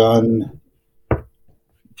their gun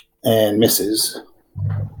and misses.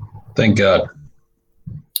 Thank God.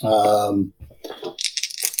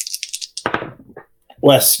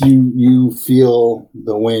 Wes, you feel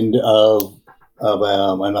the wind of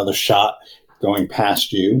another shot going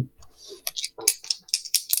past you.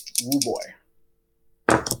 Oh boy.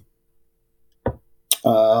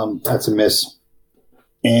 That's a miss.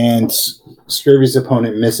 And Scurvy's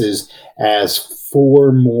opponent misses as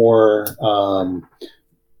 4 more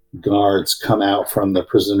guards come out from the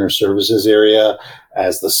prisoner services area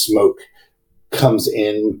as the smoke comes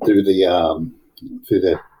in through the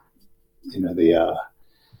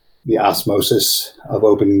the osmosis of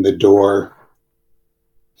opening the door,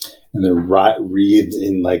 and they're wreathed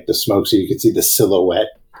in like the smoke, so you can see the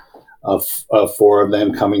silhouette of 4 of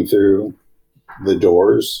them coming through the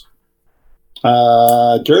doors.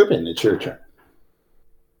 Durbin, it's your turn.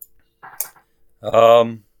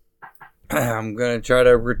 I'm gonna try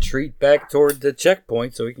to retreat back toward the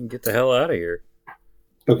checkpoint so we can get the hell out of here.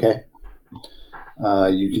 Okay.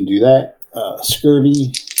 You can do that.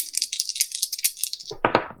 Scurvy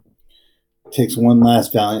takes one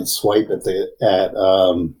last valiant swipe at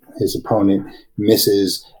his opponent,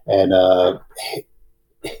 misses, and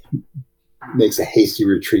makes a hasty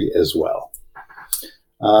retreat as well.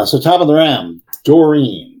 So top of the round,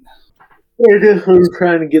 Doreen. I guess we're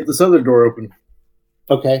trying to get this other door open.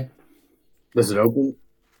 Okay. Is it open?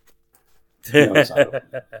 No, it's not open.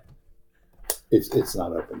 It's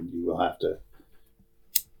not open. You will have to.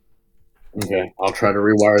 Okay, I'll try to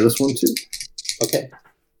rewire this one too. Okay.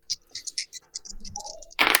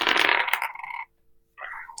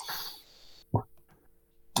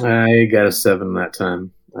 I got a 7 that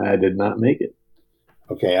time. I did not make it.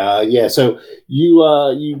 Okay. Yeah. So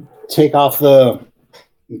you take off the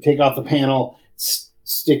panel,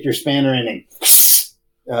 stick your spanner in,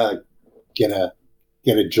 and get a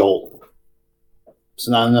jolt. It's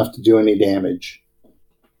not enough to do any damage.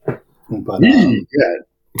 But Yeah.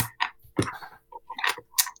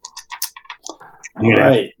 all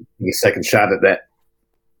right, Take a second shot at that.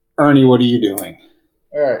 Ernie, what are you doing?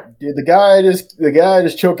 All right. Did the guy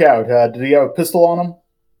just choke out? Did he have a pistol on him?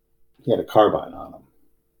 He had a carbine on him.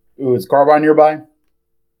 Ooh, is carbine nearby?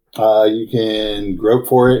 You can grope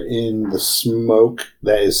for it in the smoke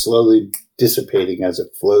that is slowly dissipating as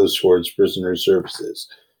it flows towards prisoner services.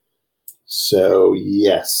 So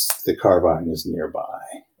yes, the carbine is nearby.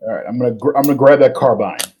 All right. I'm gonna grab that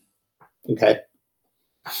carbine. Okay.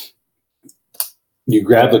 You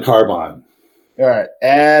grab the carbine. All right,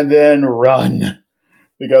 and then run,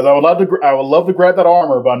 because I would love to grab that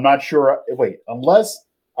armor, but I'm not sure. Wait, unless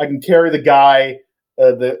I can carry the guy,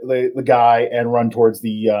 the guy, and run towards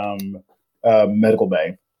the medical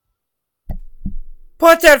bay.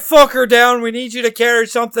 Put that fucker down. We need you to carry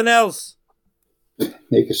something else.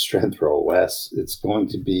 Make a strength roll, Wes. It's going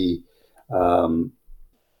to be. I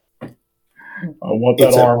want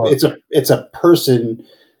that armor. It's a person,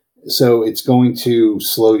 so it's going to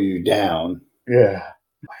slow you down. Yeah,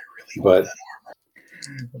 I really want But that armor.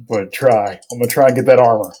 But try. I'm gonna try and get that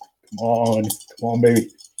armor. Come on,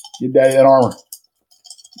 baby, get that armor.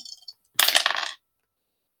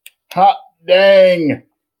 Hot dang!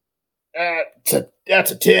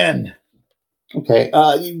 That's a 10. okay,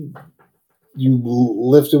 you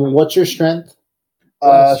lift him. What's your strength?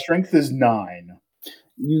 Strength is 9.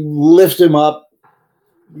 You lift him up,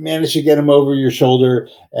 manage to get him over your shoulder,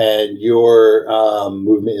 and your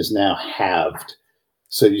movement is now halved.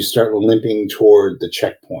 So you start limping toward the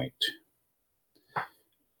checkpoint.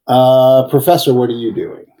 Professor, what are you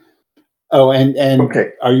doing? Oh, and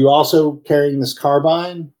Okay. Are you also carrying this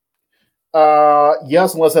carbine?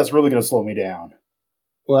 Yes, unless that's really going to slow me down.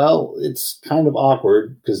 Well, it's kind of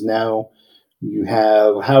awkward because now you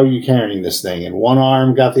have. How are you carrying this thing? And one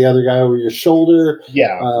arm got the other guy over your shoulder.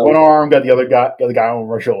 Yeah, one arm got the other guy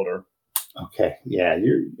over my shoulder. Okay, yeah, I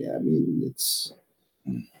mean, it's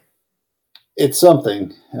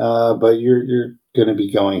something, but you're going to be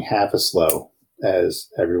going half as slow as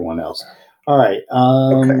everyone else. All right,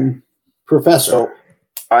 Okay. Professor. So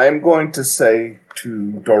I am going to say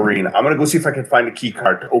to Doreen, I'm going to go see if I can find a key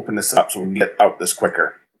card to open this up so we can get out this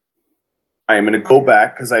quicker. I am going to go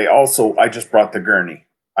back because I just brought the gurney.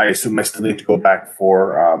 I assume I still need to go back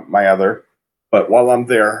for my other But while I'm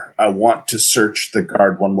there, I want to search the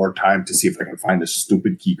guard one more time to see if I can find a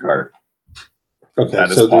stupid key card. Okay, That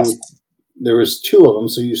is so possible. there was 2 of them,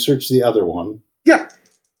 so you search the other one. Yeah,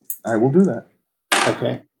 I will do that.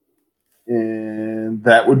 Okay. And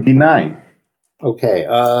that would be 9. Okay.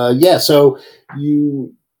 So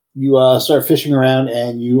you start fishing around,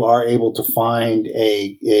 and you are able to find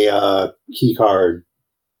a key card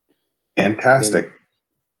Fantastic.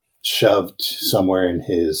 shoved somewhere in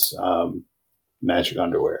his magic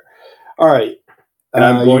underwear. All right. And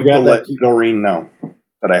I'm you going to got let that Doreen know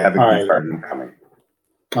that I have a All key right. card incoming.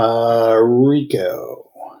 Rico.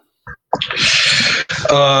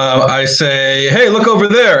 I say, hey, look over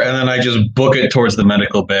there. And then I just book it towards the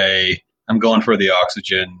medical bay. I'm going for the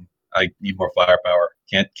oxygen. I need more firepower.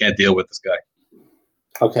 Can't deal with this guy.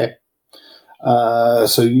 Okay.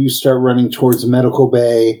 So you start running towards the medical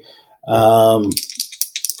bay. All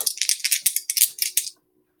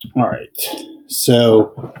right.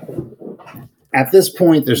 So at this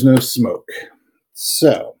point, there's no smoke.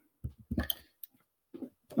 So,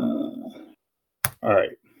 all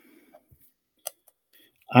right.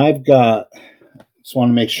 I've got, just want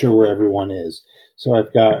to make sure where everyone is. So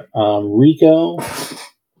I've got Rico.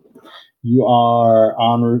 You are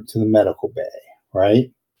en route to the medical bay, right?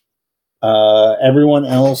 Everyone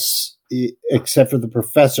else, except for the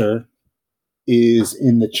professor, is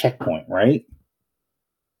in the checkpoint, right?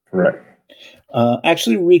 Correct.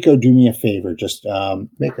 Actually, Rico, do me a favor. Just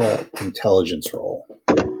make an intelligence roll.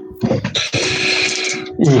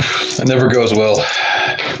 Oof, that never goes well.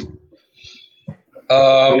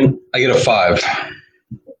 I get a 5.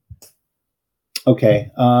 Okay.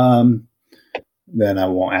 Then I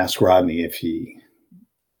won't ask Rodney if he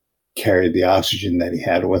carried the oxygen that he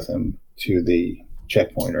had with him to the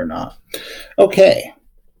checkpoint or not. Okay.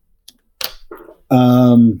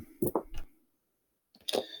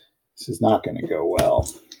 This is not going to go well.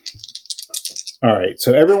 All right.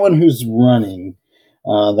 So everyone who's running,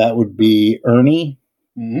 that would be Ernie.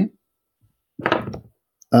 Mm-hmm.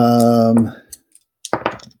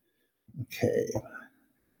 Okay.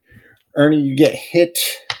 Ernie, you get hit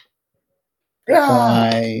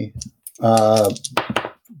by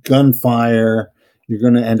gunfire. You're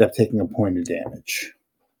going to end up taking a point of damage.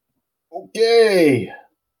 Okay.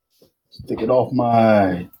 Take it off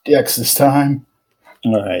my dex this time.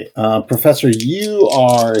 All right. Professor, you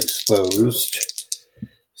are exposed.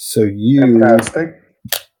 So you Fantastic.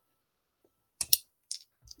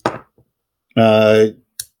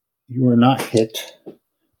 you are not hit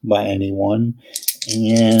by anyone.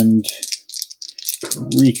 And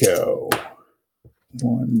Rico.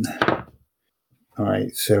 1. All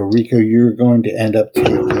right. So Rico, you're going to end up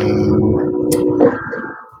taking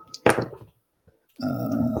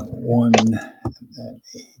 1 and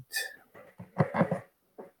 8.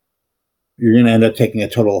 You're going to end up taking a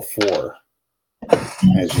total of 4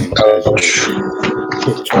 as you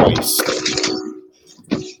hit twice.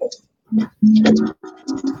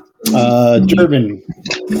 Durbin.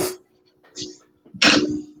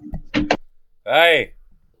 Hey.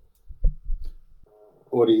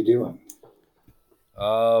 What are you doing?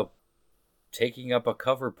 Taking up a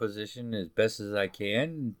cover position as best as I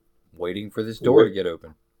can, waiting for this door to get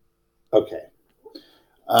open. Okay.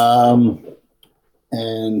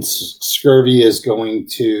 And Scurvy is going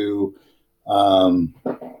to.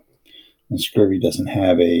 Scurvy doesn't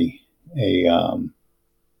have a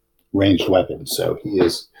ranged weapon, so he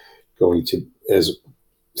is going to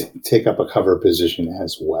take up a cover position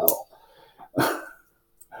as well.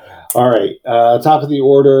 All right. Top of the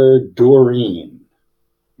order, Doreen.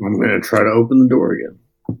 I'm going to try to open the door again.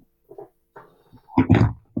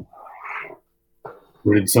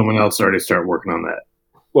 Or did someone else already start working on that?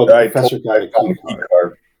 Well, the I professor told got a you key key card.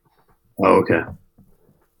 card. Oh, okay.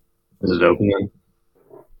 Is it open then?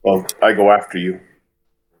 Well, I go after you.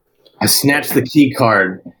 I snatch the key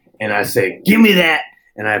card and I say, "Give me that,"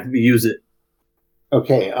 and I use it.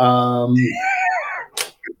 Okay.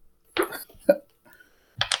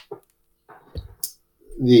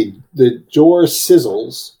 The door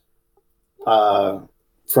sizzles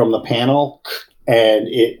from the panel, and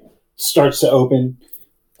it starts to open.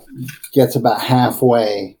 Gets about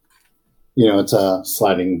halfway. You know, it's a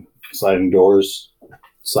sliding doors,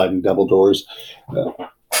 sliding double doors.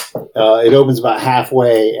 It opens about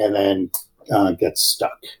halfway and then gets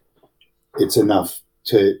stuck. It's enough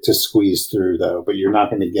to squeeze through, though, but you're not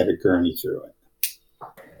going to get a gurney through it.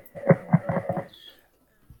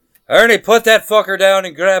 Ernie, put that fucker down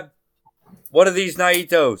and grab one of these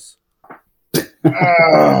Naitos.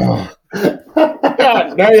 God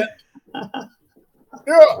dang it.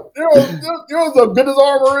 You know as good as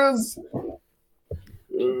armor is.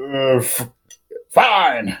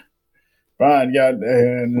 Fine. Yeah,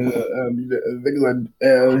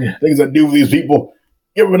 things I do with these people,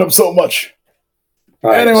 giving up so much. All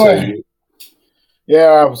right, Anyway.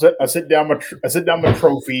 Yeah, I sit down my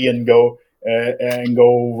trophy and go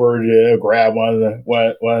over to grab one of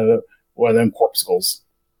them corpuscles.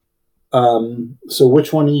 So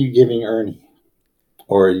which one are you giving Ernie?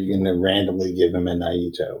 Or are you going to randomly give him a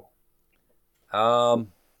Naito?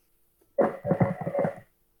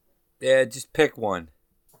 Yeah, just pick one.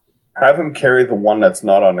 Have him carry the one that's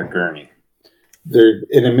not on a gurney.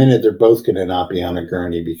 In a minute, they're both going to not be on a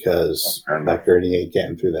gurney because that gurney ain't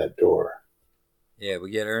getting through that door. Yeah,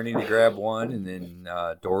 we get Ernie to grab one, and then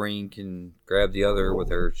Doreen can grab the other with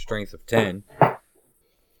her strength of 10.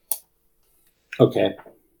 Okay.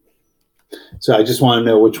 So I just want to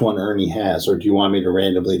know which one Ernie has, or do you want me to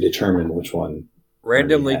randomly determine which one?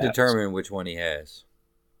 Randomly determine which one he has.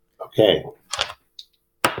 Okay.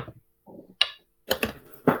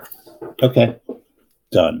 Okay.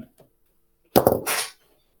 Done. All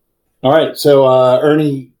right. So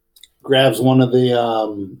Ernie grabs one of the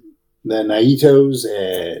Naitos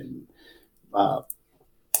and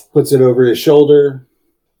puts it over his shoulder.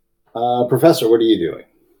 Professor, what are you doing?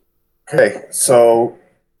 Okay, so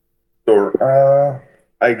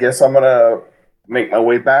I guess I'm gonna make my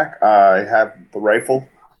way back. I have the rifle.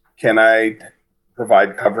 Can I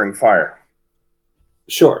provide covering fire?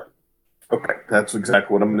 Sure. Okay, that's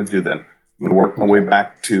exactly what I'm gonna do then. I'm gonna work my way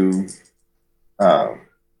back to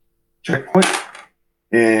checkpoint,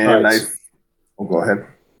 and right. I'll go ahead.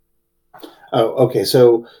 Oh, okay.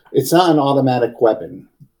 So it's not an automatic weapon.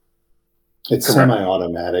 It's Correct.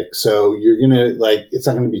 semi-automatic. So you're gonna it's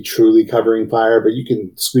not gonna be truly covering fire, but you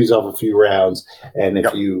can squeeze off a few rounds. And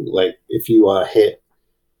if you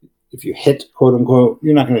hit quote unquote,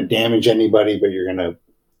 you're not gonna damage anybody, but you're gonna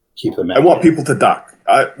keep them. I want people to duck.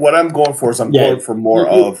 What I'm going for is going for more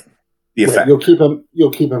of the effect.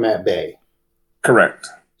 You'll keep them at bay. Correct.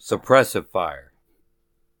 Suppressive fire.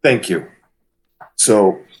 Thank you.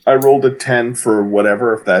 So I rolled a 10 for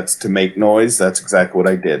whatever. If that's to make noise, that's exactly what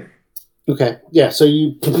I did. Okay. Yeah. So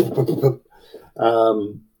you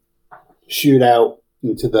shoot out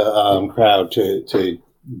into the crowd to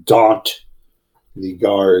daunt the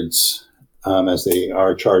guards as they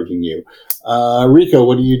are charging you. Rico,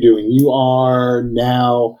 what are you doing? You're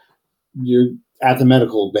at the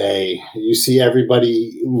medical bay. You see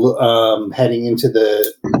everybody heading into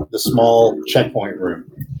the small checkpoint room.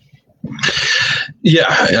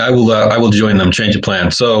 Yeah, I will join them. Change of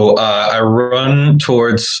plan. So I run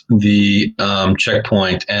towards the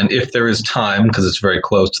checkpoint, and if there is time, because it's very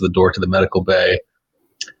close to the door to the medical bay,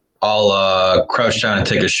 I'll crouch down and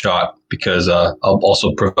take a shot because I'll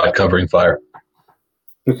also provide covering fire.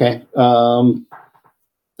 Okay,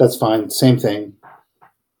 that's fine. Same thing.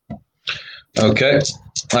 Okay,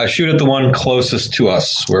 I shoot at the one closest to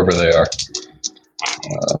us, wherever they are.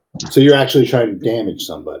 So you're actually trying to damage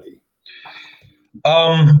somebody.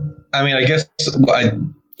 I mean, I guess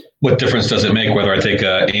what difference does it make whether I take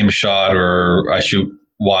a aim shot or I shoot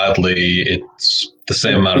wildly? It's the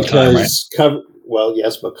same amount of time, right? Well,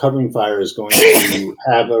 yes, but covering fire is going to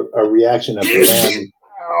have a reaction of them,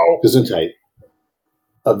 Gesundheit,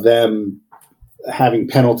 of them having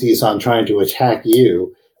penalties on trying to attack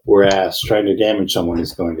you, whereas trying to damage someone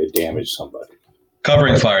is going to damage somebody.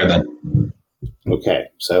 Covering fire, then. Okay,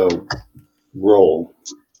 so roll.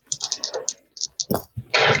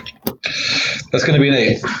 That's going to be an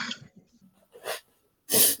 8.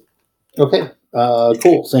 Okay,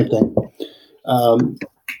 cool. Same thing.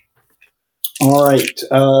 All right.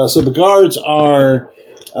 So the guards are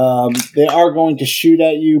they are going to shoot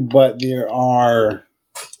at you, but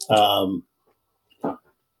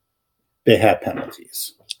they have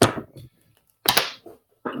penalties.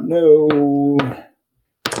 No.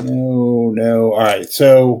 All right.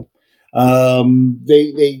 So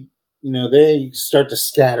they start to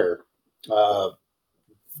scatter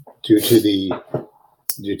due to the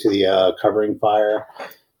covering fire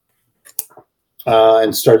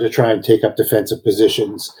and start to try and take up defensive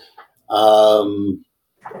positions. I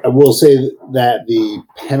will say that the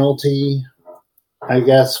penalty, I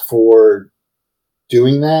guess, for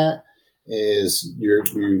doing that is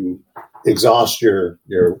you exhaust your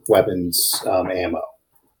weapons ammo.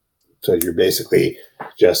 So you're basically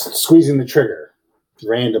just squeezing the trigger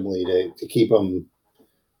randomly to keep them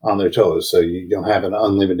on their toes. So you don't have an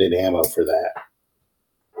unlimited ammo for that.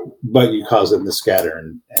 But you cause them to scatter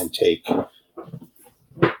and take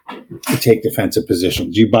defensive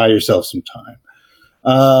positions. You buy yourself some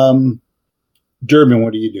time. Durbin,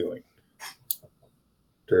 what are you doing?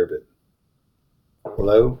 Durbin.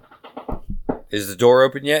 Hello? Is the door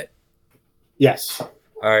open yet? Yes.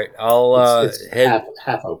 All right, I'll It's head.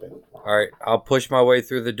 half open. All right, I'll push my way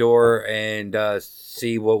through the door and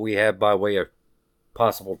see what we have by way of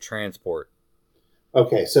possible transport.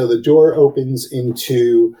 Okay, so the door opens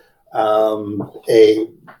into a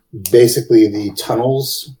basically the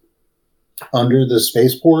tunnels under the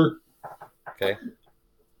spaceport. Okay.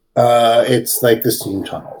 It's like the steam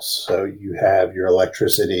tunnels. So you have your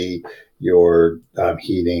electricity, your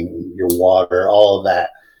heating, your water, all of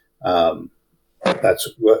that.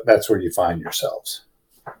 That's where you find yourselves.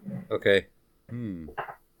 Okay.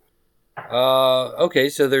 Okay,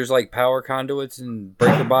 so there's like power conduits and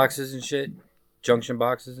breaker boxes and shit, junction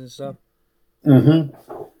boxes and stuff. Mm-hmm.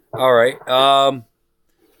 All right.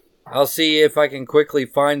 I'll see if I can quickly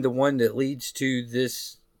find the one that leads to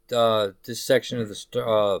this this section of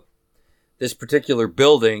the this particular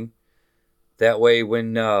building. That way,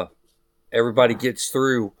 when everybody gets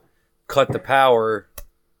through, cut the power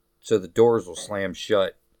so the doors will slam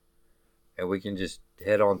shut, and we can just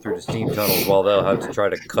head on through the steam tunnels while they'll have to try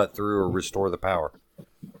to cut through or restore the power.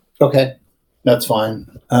 Okay, that's fine.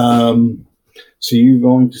 So you're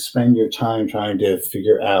going to spend your time trying to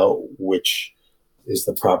figure out which is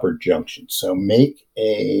the proper junction. So you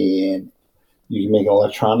can make an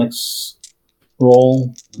electronics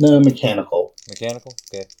roll. No, mechanical. Mechanical?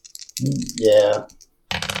 Okay. Yeah.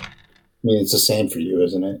 I mean, it's the same for you,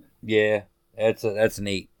 isn't it? Yeah, that's an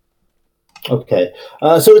 8. Okay.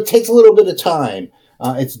 So it takes a little bit of time.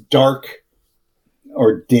 It's dark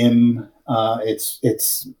or dim.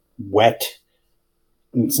 It's wet.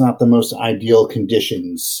 It's not the most ideal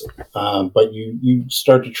conditions, but you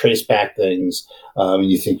start to trace back things.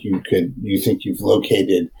 You think you've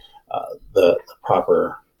located the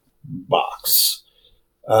proper box.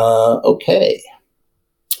 Okay.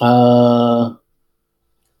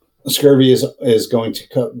 Scurvy is going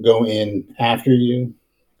to go in after you.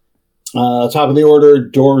 Top of the order,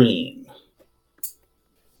 Doreen.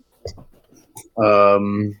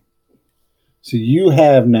 So you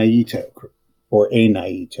have Naito, or a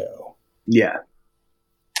Naito. Yeah.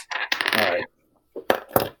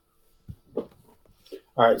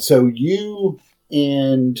 All right. So you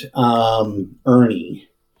and Ernie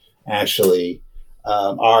actually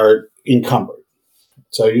are encumbered.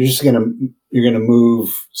 So you're gonna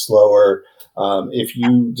move slower. If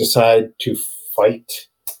you decide to fight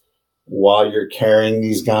while you're carrying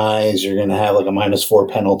these guys, you're gonna have like a -4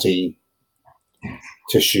 penalty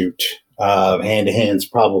to shoot. Hand to hand's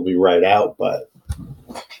probably right out, but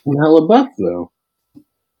Hella buff though.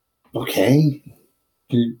 okay,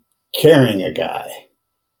 you're carrying a guy.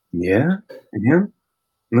 Yeah. Yeah.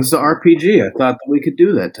 This is an RPG. I thought that we could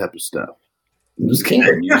do that type of stuff. I'm just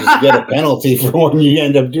kidding. You just get a penalty for when you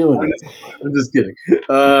end up doing it. I'm just kidding.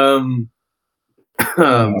 I'm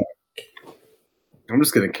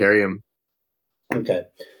just gonna carry him. Okay.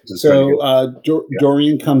 Just So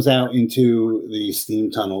Doreen comes out into the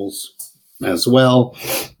steam tunnels as well,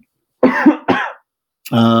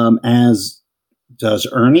 as does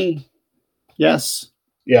Ernie. Yes.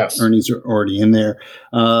 Yes. Ernie's already in there.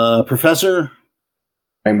 Professor.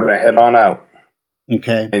 I'm going to head on out.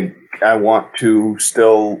 Okay. And I want to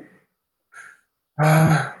still.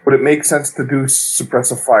 Would it make sense to do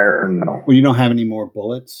suppressive fire or no? Well, you don't have any more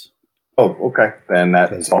bullets. Oh, okay. Then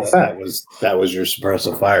that's all set. That was your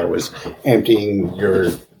suppressive fire, was emptying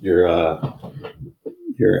your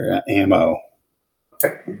ammo.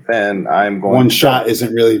 Then I'm going. One shot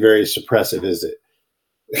isn't really very suppressive, is it?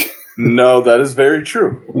 No, that is very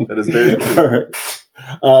true. That is very true.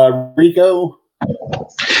 Rico.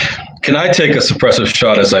 Can I take a suppressive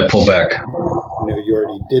shot as I pull back? No, you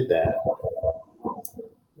already did that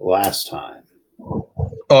last time.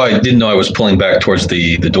 Oh, I didn't know I was pulling back towards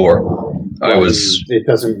the door. It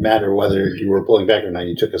doesn't matter whether you were pulling back or not.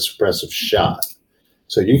 You took a suppressive shot,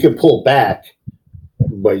 so you can pull back,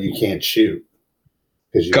 but you can't shoot.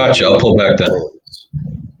 Gotcha. I'll pull back then.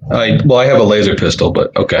 I have a laser pistol,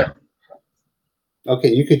 but okay. Okay,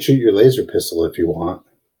 you could shoot your laser pistol if you want.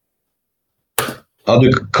 I'll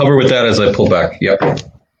do cover with that as I pull back. Yep.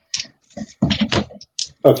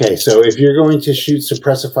 Okay, so if you're going to shoot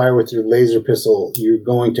suppressive fire with your laser pistol, you're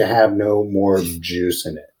going to have no more juice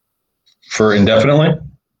in it. For indefinitely?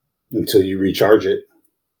 Until you recharge it.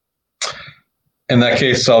 In that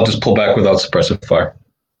case, I'll just pull back without suppressive fire.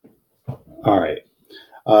 All right.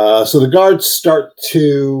 So the guards start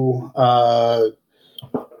to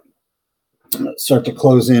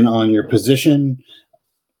close in on your position.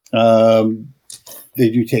 They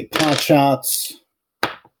do take pot shots.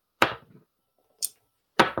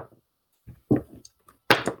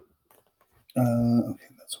 Okay,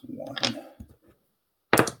 that's 1,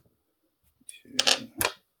 2,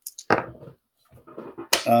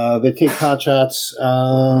 They take pot shots.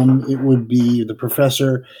 It would be the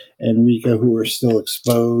professor and Rika who are still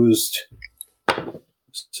exposed.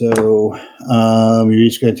 So you're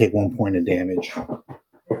each going to take 1 point of damage.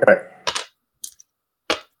 Okay.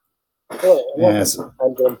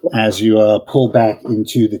 As you pull back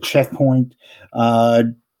into the checkpoint.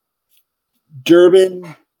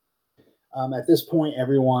 Durbin, at this point,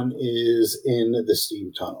 everyone is in the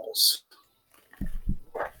steam tunnels.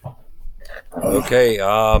 Okay,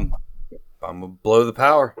 I'm gonna blow the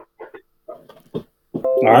power. All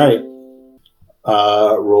right.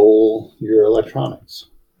 Roll your electronics.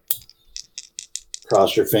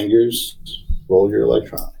 Cross your fingers. Roll your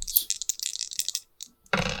electronics.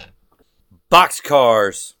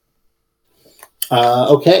 Boxcars.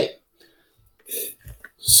 Okay.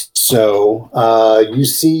 So you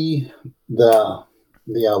see the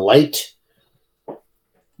light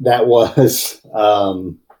that was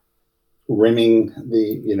rimming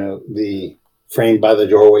the frame by the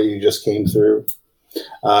doorway you just came through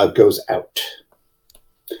goes out.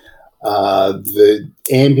 The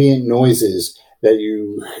ambient noises that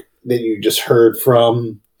you just heard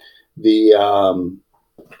from the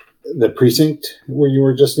precinct where you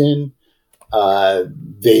were just in,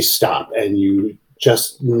 they stop, and you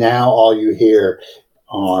just now all you hear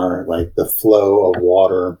are like the flow of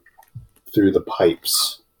water through the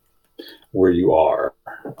pipes where you are.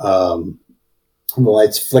 The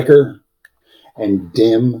lights flicker and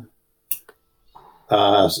dim,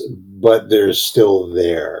 but they're still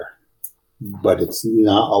there, but it's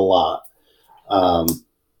not a lot.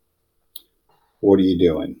 What are you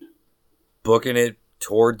doing? Booking it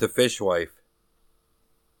toward the fishwife.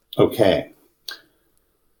 Okay.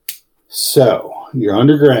 So, you're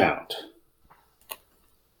underground.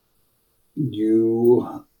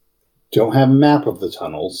 You don't have a map of the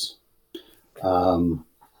tunnels.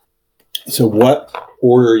 So what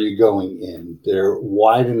order are you going in? They're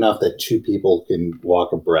wide enough that 2 people can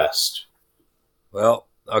walk abreast. Well,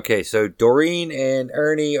 okay, so Doreen and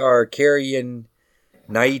Ernie are carrying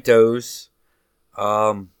Naitos.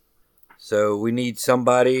 So we need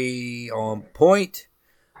somebody on point.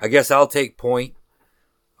 I guess I'll take point.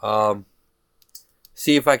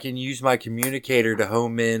 See if I can use my communicator to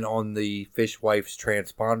home in on the fishwife's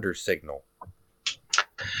transponder signal.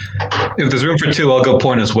 If there's room for 2, I'll go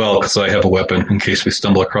point as well because I have a weapon in case we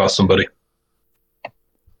stumble across somebody.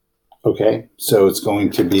 Okay, so it's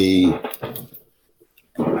going to be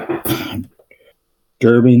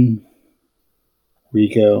Durbin,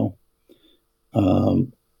 Rico,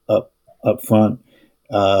 up front.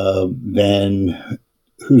 Then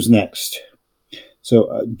who's next?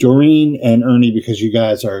 So Doreen and Ernie, because you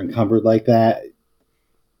guys are encumbered like that,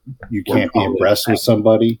 you can't be abreast with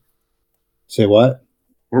somebody. Say what?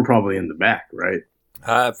 We're probably in the back, right?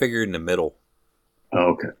 I figured in the middle.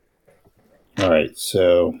 Oh, okay. All right,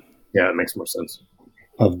 so Yeah, that makes more sense.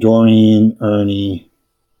 of Doreen, Ernie,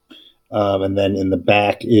 and then in the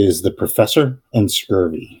back is the professor and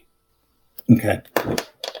Scurvy. Okay.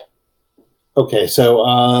 Okay, so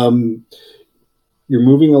you're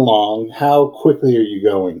moving along. How quickly are you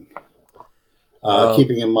going?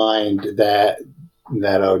 Keeping in mind that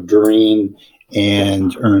Doreen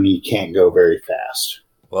and Ernie can't go very fast.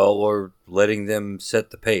 Well, we're letting them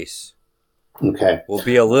set the pace. Okay. We'll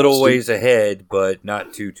be a little ways ahead, but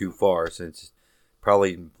not too far, since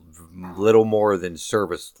probably little more than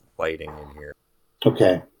service lighting in here.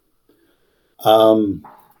 Okay.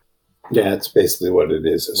 Yeah, it's basically what it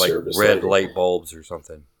is. Like service red lighting. light bulbs or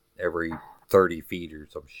something every 30 feet or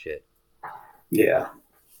some shit. Yeah.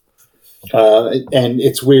 And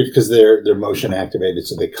it's weird because they're motion activated,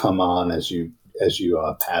 so they come on as you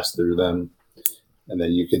pass through them, and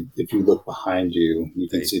then you could, if you look behind you, you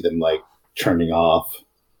can see them like turning off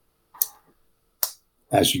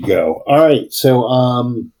as you go. All right,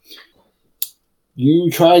 so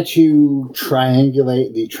you try to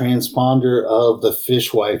triangulate the transponder of the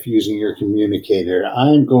fishwife using your communicator.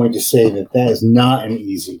 I'm going to say that is not an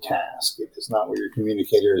easy task. It is not what your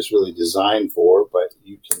communicator is really designed for, but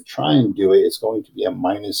you can try and do it. It's going to be a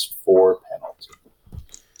 -4 penalty.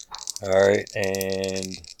 All right,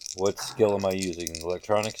 and what skill am I using?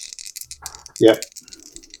 Electronics? Yep.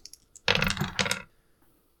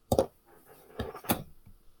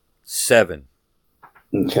 7.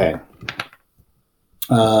 Okay.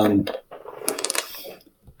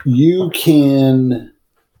 You can,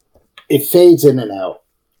 it fades in and out,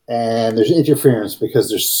 and there's interference because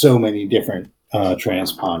there's so many different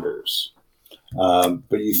transponders.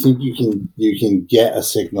 But you think you can get a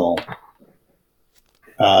signal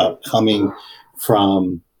coming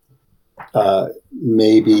from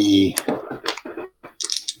maybe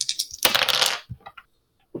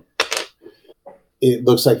it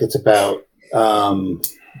looks like it's about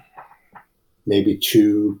maybe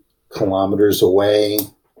 2 kilometers away,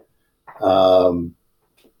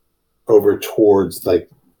 over towards like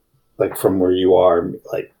from where you are,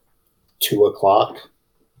 like 2 o'clock.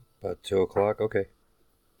 About 2 o'clock. Okay.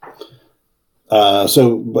 But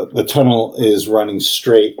the tunnel is running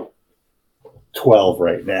straight 12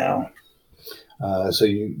 right now. So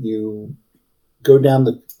you go down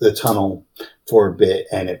the tunnel for a bit,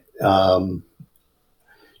 and it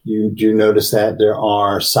you do notice that there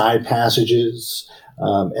are side passages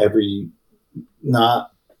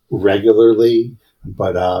not regularly,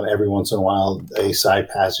 but every once in a while a side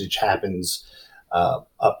passage happens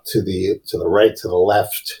up to the right, to the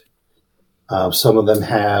left. Some of them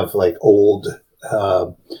have like old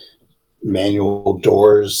manual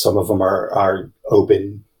doors. Some of them are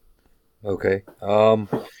open. Okay.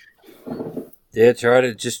 Yeah, try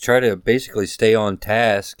to basically stay on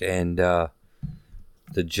task, and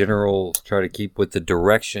the general try to keep with the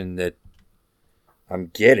direction that I'm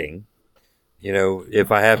getting. You know,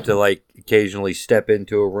 if I have to like occasionally step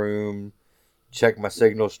into a room, check my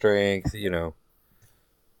signal strength, that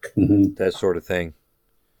sort of thing.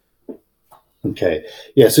 Okay.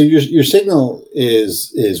 Yeah. So your signal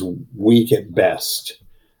is weak at best.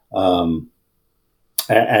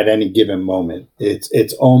 At any given moment,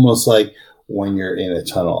 it's almost like when you're in a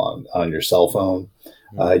tunnel on your cell phone.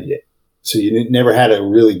 So you never had a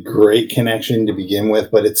really great connection to begin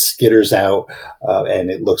with, but it skitters out,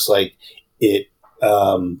 and it looks like it.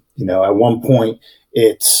 At one point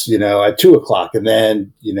it's at 2 o'clock, and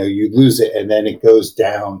then you lose it, and then it goes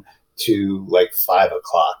down to like 5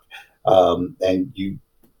 o'clock. And you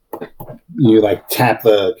like tap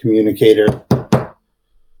the communicator,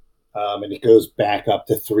 and it goes back up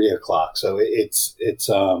to 3 o'clock. So it's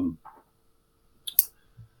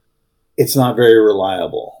not very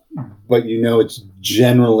reliable, but it's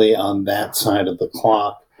generally on that side of the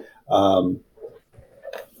clock.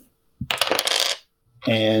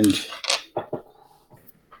 And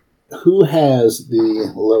who has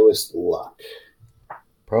the lowest luck?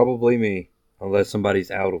 Probably me, unless somebody's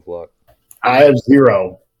out of luck. I have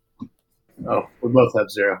 0. Oh, we both have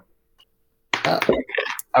 0.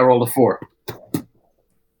 I rolled a 4.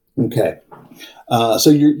 Okay, so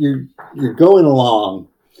you're going along,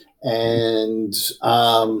 and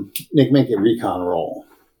Nick, make a recon roll.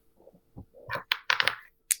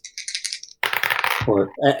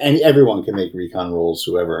 And everyone can make recon rolls.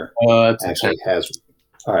 Whoever actually has.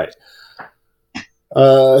 All right.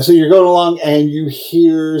 So you're going along, and you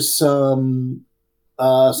hear some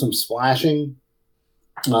splashing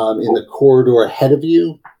in the corridor ahead of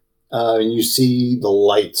you, and you see the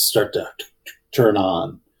lights start to turn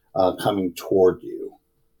on, coming toward you.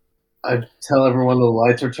 I tell everyone the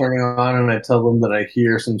lights are turning on, and I tell them that I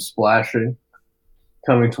hear some splashing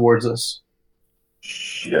coming towards us.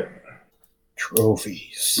 Shit.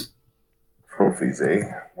 Trophies, eh?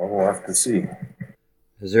 Well, we'll have to see.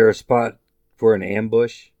 Is there a spot for an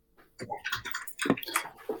ambush?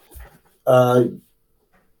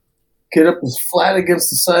 Get up as flat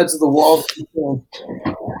against the sides of the wall.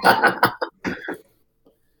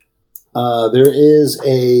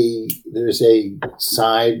 There's a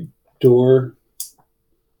side door.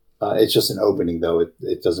 It's just an opening, though.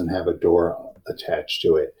 It doesn't have a door attached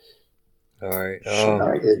to it. All right.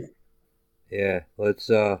 Yeah. Let's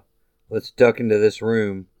duck into this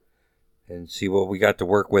room and see what we got to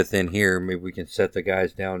work with in here. Maybe we can set the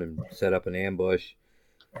guys down and set up an ambush.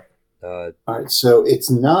 All right. So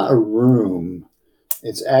it's not a room.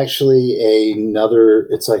 It's actually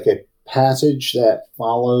it's like a passage that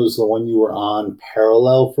follows the one you were on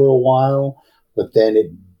parallel for a while, but then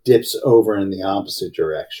it dips over in the opposite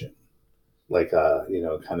direction, like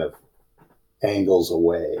kind of angles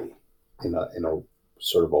away in a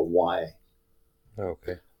sort of a Y.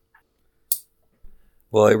 Okay.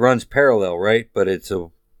 Well, it runs parallel, right? But it's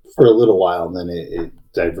for a little while, and then it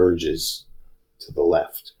diverges to the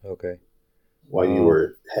left. Okay. While you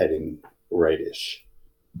were heading rightish.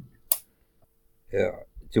 Yeah.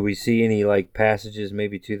 Do we see any like passages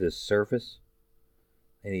maybe to the surface?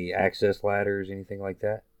 Any access ladders, anything like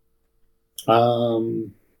that?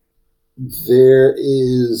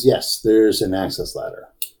 There's an access ladder.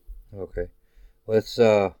 Okay. Let's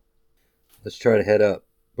try to head up.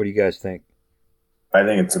 What do you guys think? I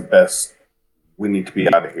think it's the best. We need to be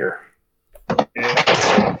out of here.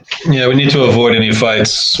 Yeah, we need to avoid any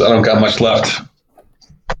fights. I don't got much left.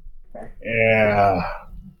 Yeah.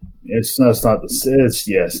 It's not it's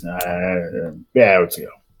yes. Yeah, let's go.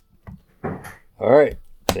 All right.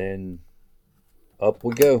 Then up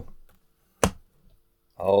we go.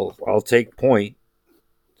 I'll take point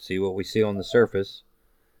see what we see on the surface,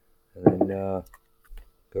 and then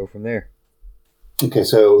go from there. Okay,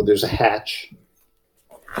 so there's a hatch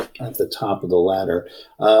at the top of the ladder.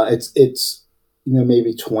 It's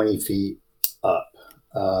maybe 20 feet up.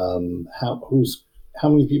 How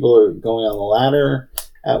many people are going on the ladder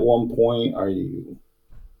at one point?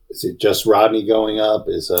 Is it just Rodney going up?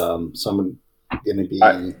 Is someone going to be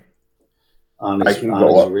on his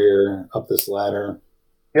rear up this ladder?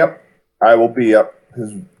 Yep, I will be up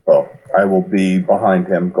I will be behind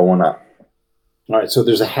him going up. All right, so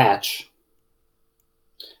there's a hatch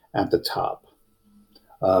at the top.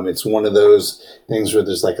 It's one of those things where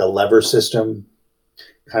there's like a lever system,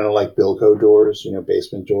 kind of like Bilko doors,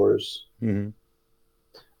 basement doors,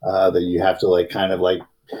 that you have to like kind of like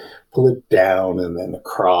pull it down and then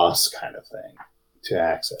across kind of thing to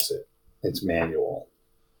access it. It's manual.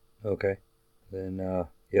 Okay. Then,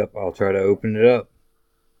 I'll try to open it up.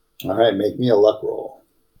 All right, make me a luck roll.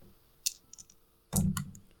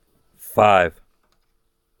 5.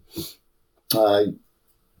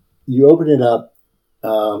 You open it up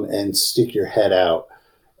and stick your head out,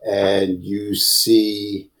 and you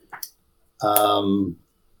see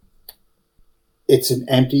it's an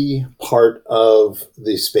empty part of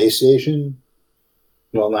the space station.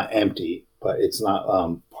 Well, not empty, but it's not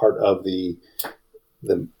part of the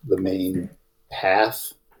main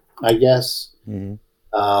path, I guess. Mm-hmm.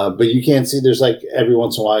 But you can't see. There's like every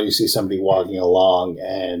once in a while you see somebody walking along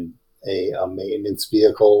and a maintenance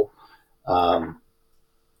vehicle.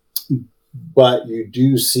 But you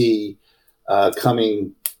do see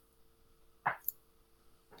going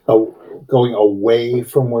away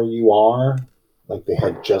from where you are, like they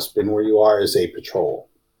had just been where you are, is a patrol.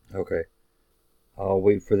 Okay. I'll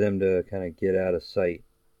wait for them to kind of get out of sight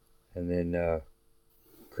and then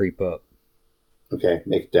creep up. Okay,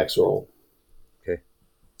 make a dex roll. Okay.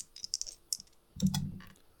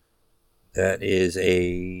 That is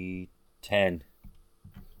a 10.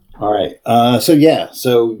 All right. So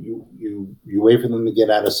you wait for them to get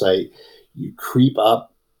out of sight. You creep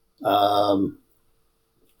up, and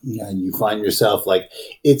you find yourself like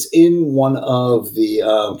it's in one of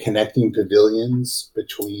the connecting pavilions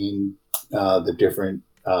between the different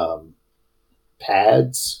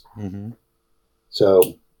pads. Mm-hmm.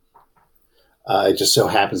 So it just so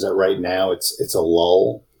happens that right now it's a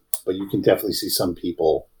lull, but you can definitely see some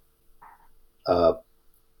people.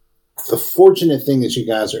 The fortunate thing is you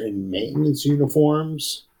guys are in maintenance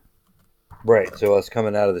uniforms. Right, so us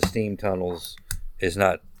coming out of the steam tunnels is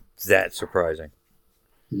not that surprising.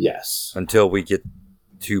 Yes. Until we get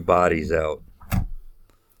 2 bodies out.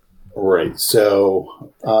 Right,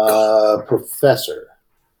 so, Professor.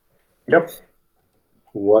 Yep.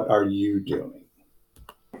 What are you doing?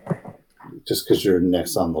 Just because you're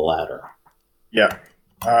next on the ladder. Yeah.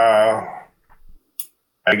 I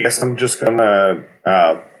guess I'm just going to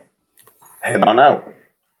head on out.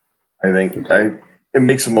 I think it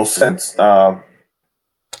makes the most sense.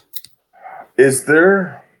 Is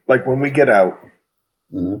there, like, when we get out,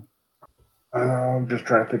 Mm-hmm. I'm just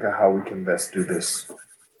trying to think of how we can best do this.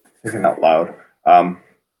 Thinking out loud.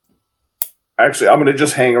 Actually, I'm going to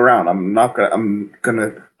just hang around. How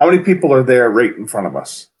many people are there right in front of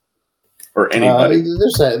us? Or anybody?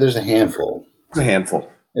 There's a handful. There's a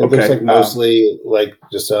handful. It looks like mostly like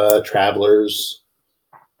just travelers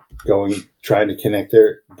trying to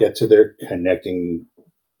get to their connecting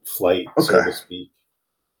flight, so to speak.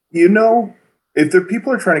 If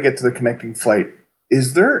people are trying to get to the connecting flight,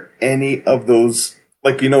 is there any of those,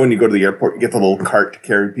 like, when you go to the airport, you get the little cart to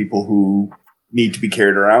carry people who need to be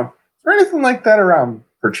carried around? Is there anything like that around,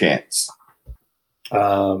 perchance?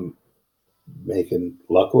 Making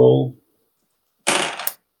luck roll.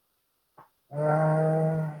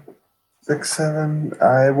 6, 7.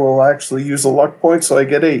 I will actually use a luck point, so I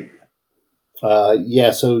get 8.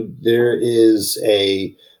 Yeah, so there is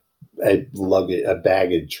a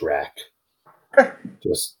baggage rack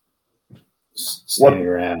just standing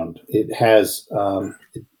around. It has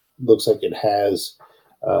it looks like it has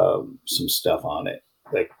some stuff on it.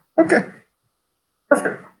 Okay,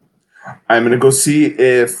 perfect. I'm gonna go see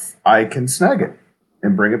if I can snag it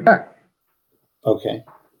and bring it back. Okay.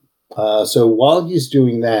 So while he's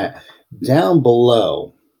doing that, down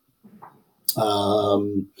below,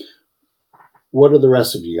 what are the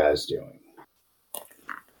rest of you guys doing?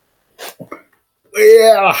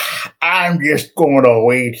 Well, I'm just going to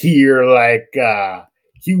wait here like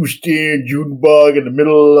Houston, Junebug in the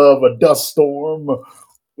middle of a dust storm,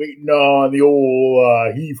 waiting on the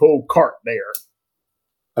old heave-ho cart there.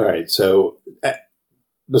 All right, so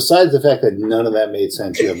besides the fact that none of that made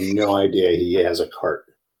sense, you have no idea he has a cart.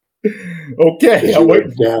 Okay, as I'll you wait.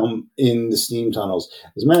 went down in the steam tunnels.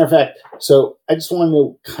 As a matter of fact, so I just want to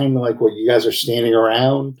know kind of like what you guys are standing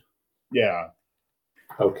around. Yeah.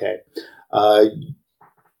 Okay.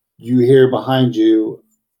 You hear behind you,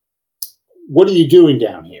 what are you doing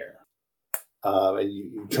down here? And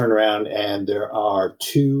you turn around and there are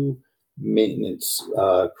two maintenance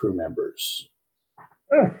crew members.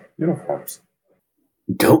 Oh, uniforms.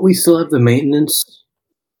 Don't we still have the maintenance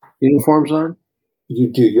uniforms on? You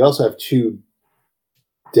do. You also have two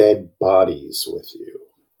dead bodies with you,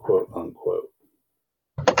 quote unquote.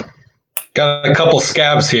 Got a couple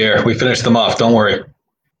scabs here. We finished them off. Don't worry.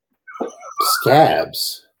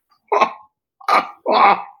 Scabs?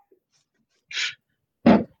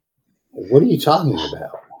 What are you talking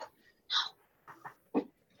about?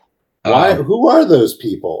 Why? Who are those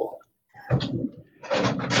people?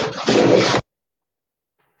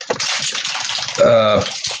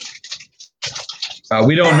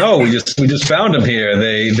 We don't know. We just found them here.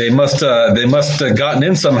 They must have gotten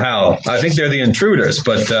in somehow. I think they're the intruders,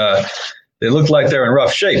 but they look like they're in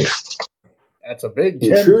rough shape. That's a big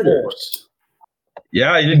Intruders.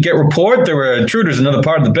 Yeah, you didn't get report. There were intruders in another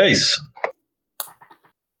part of the base.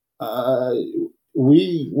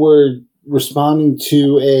 We were responding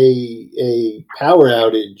to a power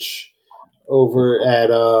outage over at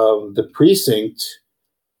the precinct.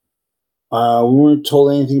 We weren't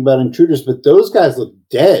told anything about intruders, but those guys look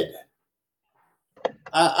dead.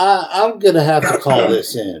 I'm gonna have to call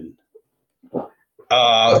this in.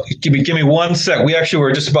 Give me 1 sec. We actually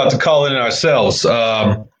were just about to call in ourselves.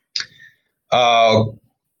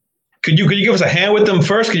 Could you give us a hand with them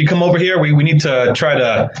first? Could you come over here? We need to try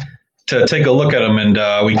to take a look at them, and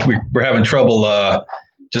we're having trouble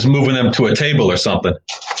just moving them to a table or something.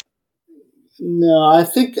 No, I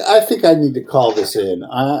think I need to call this in.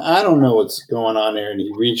 I don't know what's going on there, and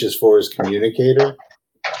he reaches for his communicator.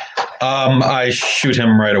 I shoot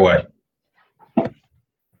him right away.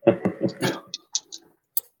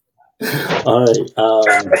 All right.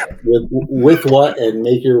 With what, and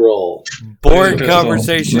make your roll. Boring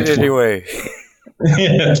conversation anyway.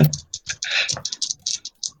 Yeah.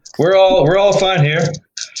 We're all fine here.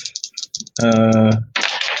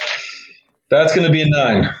 That's going to be a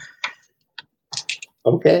 9.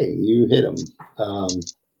 Okay, you hit him.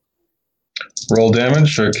 Roll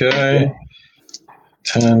damage. Okay.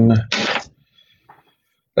 10.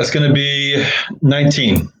 That's going to be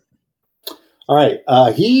 19. All right.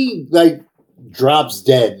 He drops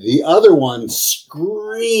dead. The other one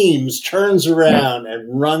screams, turns around,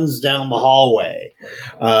 and runs down the hallway,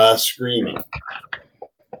 screaming.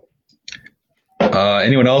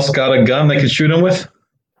 Anyone else got a gun they could shoot him with?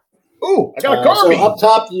 Ooh, I got a carbine. So up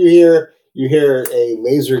top, you hear a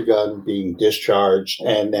laser gun being discharged,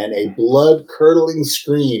 and then a blood-curdling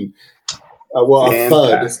scream. A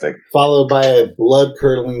Fantastic. thud, followed by a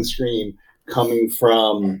blood-curdling scream coming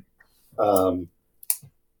from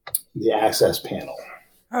the access panel.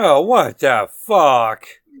 Oh, what the fuck?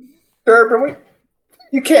 Durbin,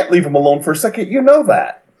 you can't leave him alone for a second. You know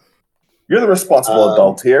that. You're the responsible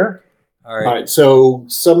adult here. All right. All right, so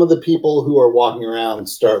some of the people who are walking around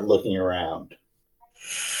start looking around.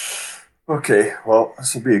 Okay, well,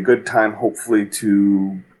 this will be a good time, hopefully,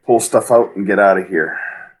 to pull stuff out and get out of here.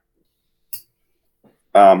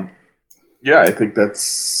 Yeah, I think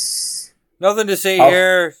that's... Nothing to see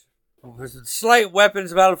here. Slight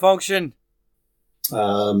weapons malfunction.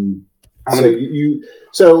 What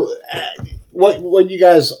you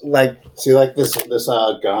guys like? See, like this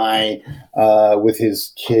guy with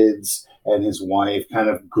his kids and his wife kind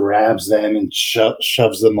of grabs them and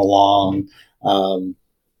shoves them along.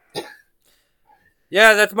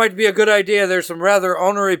 Yeah, that might be a good idea. There's some rather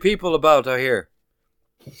ornery people about out here.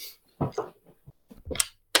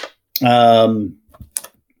 All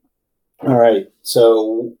right,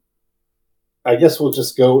 so I guess we'll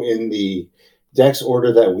just go in the dex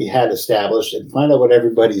order that we had established and find out what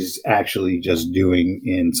everybody's actually just doing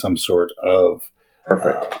in some sort of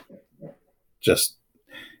just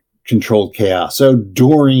controlled chaos. So,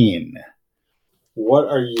 Doreen, what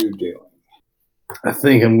are you doing? I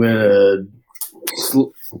think I'm gonna.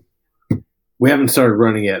 We haven't started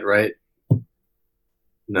running yet, right?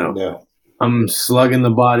 No. I'm slugging the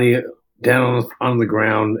body down on the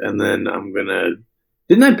ground, and then I'm gonna.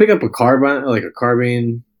 Didn't I pick up a carbine, like a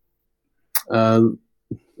carbine, like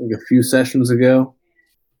a few sessions ago?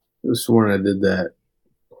 I was sworn I did that.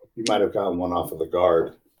 You might have gotten one off of the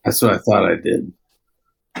guard. That's what I thought I did.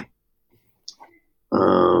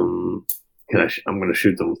 I'm gonna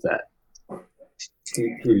shoot them with that.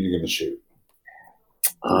 Who are you gonna shoot?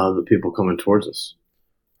 The people coming towards us.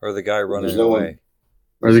 Or the guy running There's no away.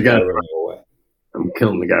 Or the guy running away. I'm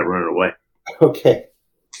killing the guy running away. Okay.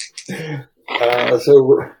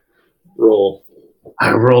 So roll.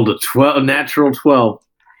 I rolled a natural 12.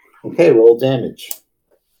 Okay, roll damage.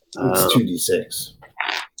 Uh, It's 2d6.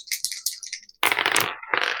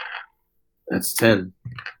 That's 10.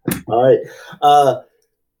 All right.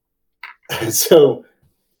 So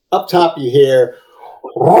up top you hear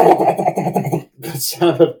the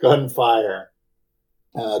sound of gunfire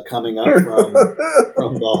coming up from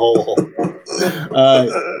the hole.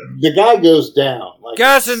 The guy goes down. Like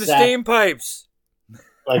Gas in the steam pipes.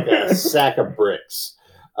 Like a sack of bricks.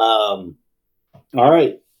 All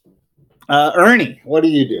right. Ernie, what are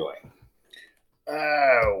you doing?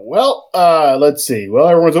 Let's see. Well,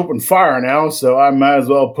 everyone's open fire now, so I might as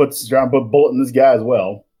well try and put a bullet in this guy as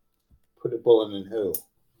well. Put a bullet in who?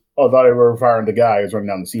 Oh, I thought they were firing the guy who's running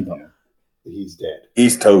down the sea tunnel. He's dead.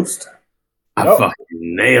 He's toast. I fucking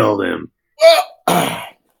nailed him.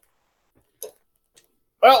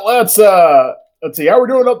 Well, let's see how we're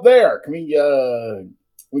doing up there. Can we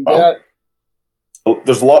got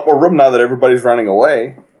There's a lot more room now that everybody's running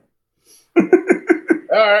away. all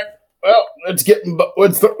right. Well, let's get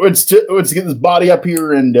this body up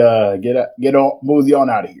here and get on mosey on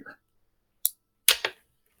out of here.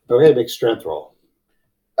 Okay, big strength roll.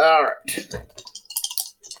 All right.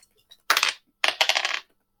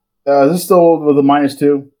 Is this still with a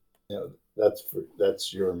 -2? No,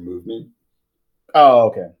 that's your movement. Oh,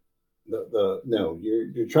 okay. No,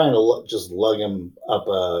 you're trying to just lug him up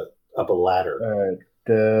a ladder. All right.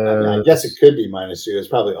 I mean, I guess it could be -2. It's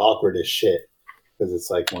probably awkward as shit because it's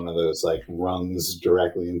like one of those like rungs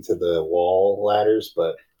directly into the wall ladders,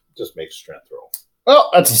 but just make strength roll. Oh,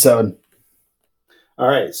 that's a 7. All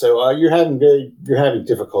right, so you're having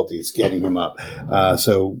difficulties getting him up.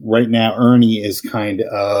 So right now, Ernie is kind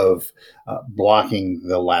of blocking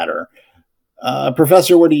the ladder.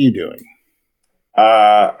 Professor, what are you doing?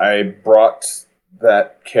 I brought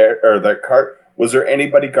that cart. Was there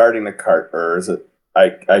anybody guarding the cart, or is it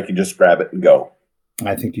I could just grab it and go?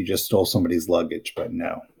 I think you just stole somebody's luggage, but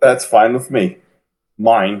no. That's fine with me.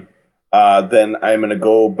 Mine. Then I'm going to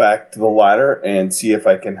go back to the ladder and see if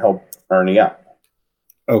I can help Ernie up.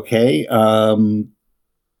 Okay.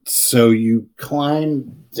 So you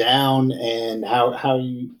climb down, and how are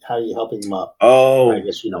you helping him up? Oh, I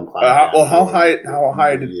guess you don't climb down. well, how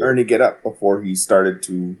high did Ernie get up before he started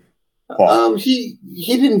to fall? He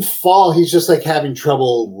didn't fall. He's just like having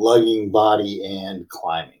trouble lugging body and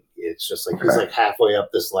climbing. It's just like he's like halfway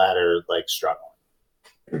up this ladder, like struggling.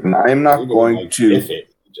 And I'm not going to. If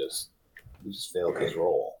it, he just failed his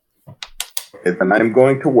roll. Okay, then I'm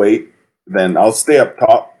going to wait. Then I'll stay up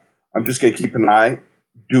top. I'm just going to keep an eye.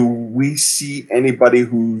 Do we see anybody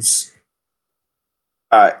who's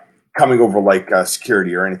coming over, like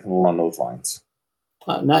security or anything along those lines?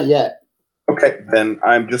 Not yet. Okay, then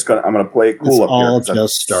I'm gonna play it cool It's up here. all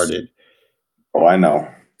just started. Oh, I know.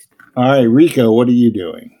 All right, Rico, what are you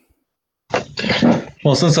doing?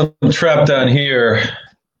 Well, since I'm trapped down here,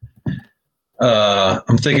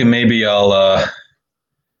 I'm thinking maybe I'll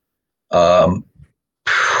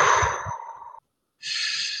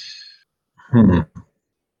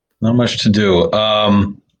not much to do.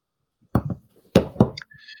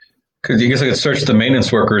 Because I guess I could search the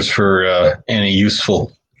maintenance workers for any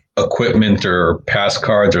useful equipment or pass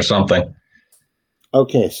cards or something.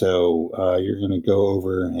 Okay, so you're going to go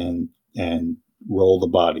over and roll the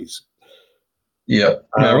bodies. Yep.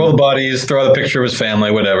 Roll the bodies, throw out a picture of his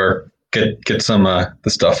family, whatever. Get some the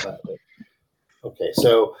stuff. Okay,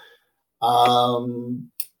 so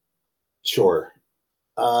sure.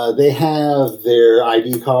 They have their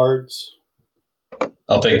ID cards.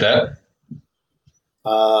 I'll take that.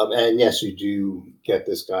 And yes, you do get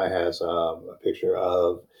this guy has a picture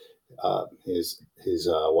of his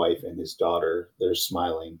wife and his daughter. They're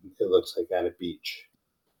smiling. It looks like at a beach.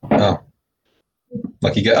 Oh,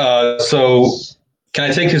 lucky guy. So, can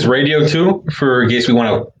I take his radio too, for in case we want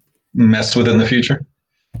to mess with it in the future?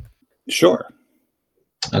 Sure.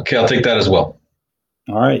 Okay, I'll take that as well.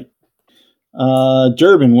 All right.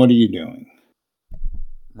 Durbin, what are you doing?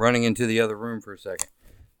 Running into the other room for a second.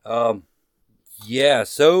 Yeah,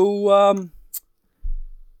 so,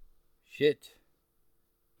 shit.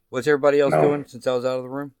 What's everybody else doing since I was out of the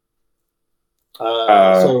room?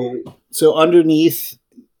 So underneath,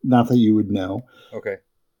 not that you would know. Okay.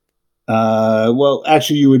 Well,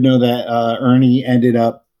 actually, you would know that Ernie ended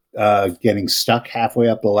up getting stuck halfway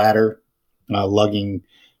up the ladder, lugging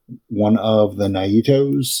one of the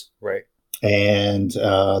Naitos. Right. And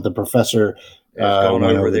the professor going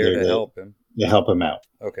went over there to help him. To help him out.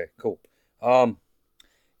 Okay, cool.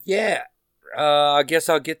 Yeah, I guess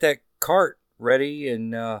I'll get that cart ready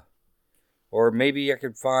and Or maybe I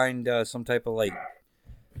could find some type of like,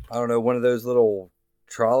 I don't know, one of those little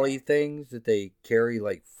trolley things that they carry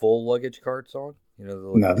like full luggage carts on. You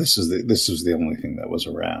know. No, this was the only thing that was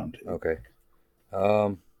around. Okay.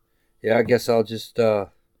 Yeah, I guess I'll just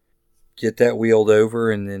get that wheeled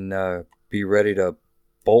over and then be ready to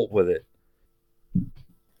bolt with it.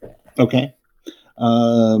 Okay.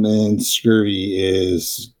 And Scurvy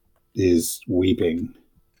is weeping.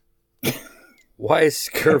 Why is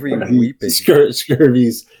Scurvy weeping?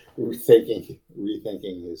 Scurvy's rethinking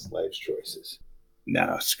his life's choices.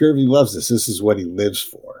 No, Scurvy loves this. This is what he lives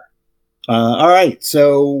for. All right,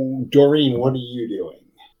 so Doreen, what are you doing?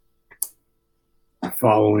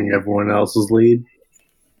 Following everyone else's lead.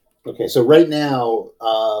 Okay, so right now,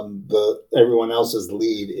 everyone else's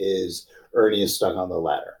lead is Ernie is stuck on the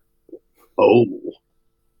ladder. Oh.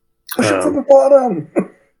 Push it from the bottom.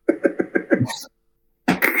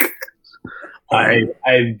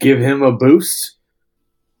 I give him a boost.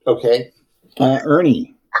 Okay,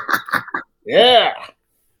 Ernie, Yeah.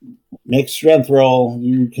 make strength roll.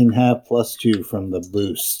 You can have +2 from the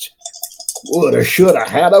boost. Woulda, shoulda,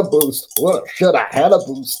 had a boost. Woulda, shoulda, had a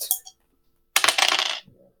boost.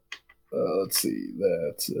 Let's see.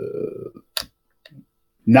 That's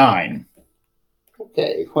 9.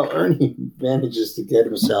 Okay, well, Ernie manages to get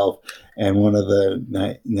himself and one of the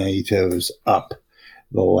Naitos up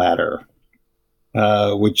the ladder,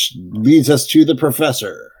 which leads us to the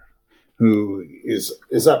professor, who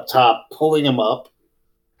is up top, pulling him up.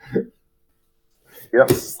 Yep.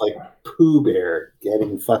 It's like Pooh Bear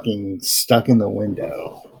getting fucking stuck in the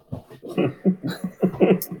window.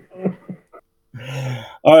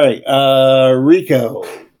 All right, Rico.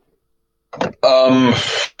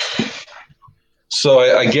 So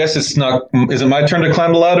I guess it's not. Is it my turn to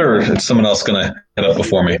climb the ladder, or is someone else going to head up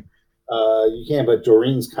before me? You can, but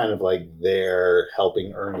Doreen's kind of like there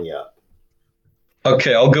helping Ernie up.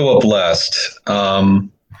 Okay, I'll go up last.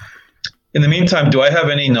 In the meantime, do I have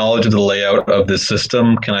any knowledge of the layout of this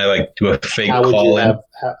system? Can I like do a fake call in?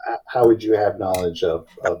 How would you have knowledge of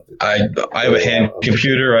I have a hand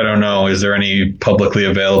computer. I don't know. Is there any publicly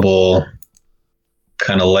available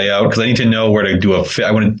kind of layout? Because I need to know where to do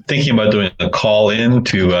I'm thinking about doing a call in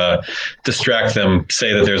to distract them.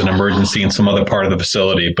 Say that there's an emergency in some other part of the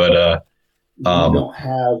facility, but you don't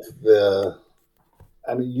have the.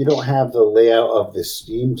 I mean, you don't have the layout of the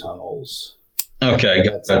steam tunnels. Okay,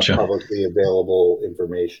 That's gotcha. not publicly available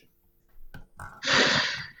information.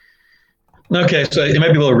 Okay, so it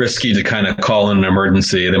might be a little risky to kind of call in an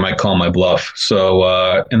emergency. They might call my bluff.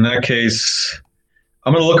 So in that case,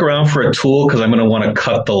 I'm going to look around for a tool because I'm going to want to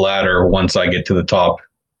cut the ladder once I get to the top.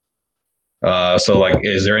 So, like,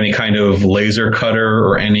 is there any kind of laser cutter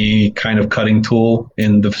or any kind of cutting tool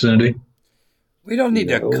in the vicinity? We don't need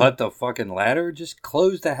to cut the fucking ladder. Just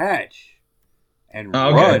close the hatch and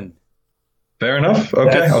run. Fair enough.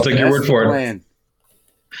 Okay, I'll take your word for it.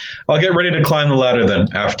 I'll get ready to climb the ladder then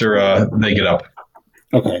after they get up.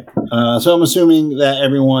 Okay, so I'm assuming that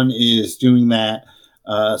everyone is doing that.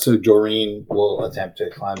 So Doreen will attempt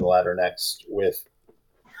to climb the ladder next with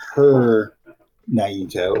her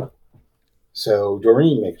Naito. So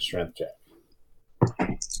Doreen, make a strength check.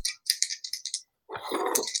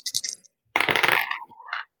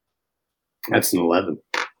 That's an 11.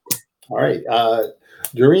 All right,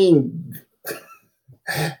 Doreen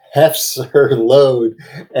hefts her load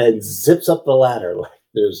and zips up the ladder like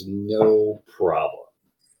there's no problem.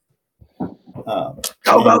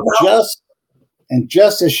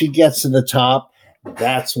 Just as she gets to the top,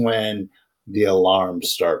 that's when the alarms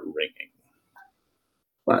start ringing.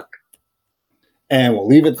 Fuck. And we'll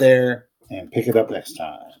leave it there and pick it up next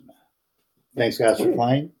time. Thanks, guys, for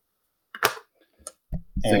playing.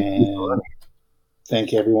 And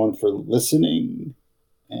thank everyone for listening.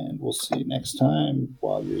 And we'll see you next time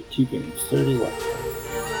while you're keeping 30 life.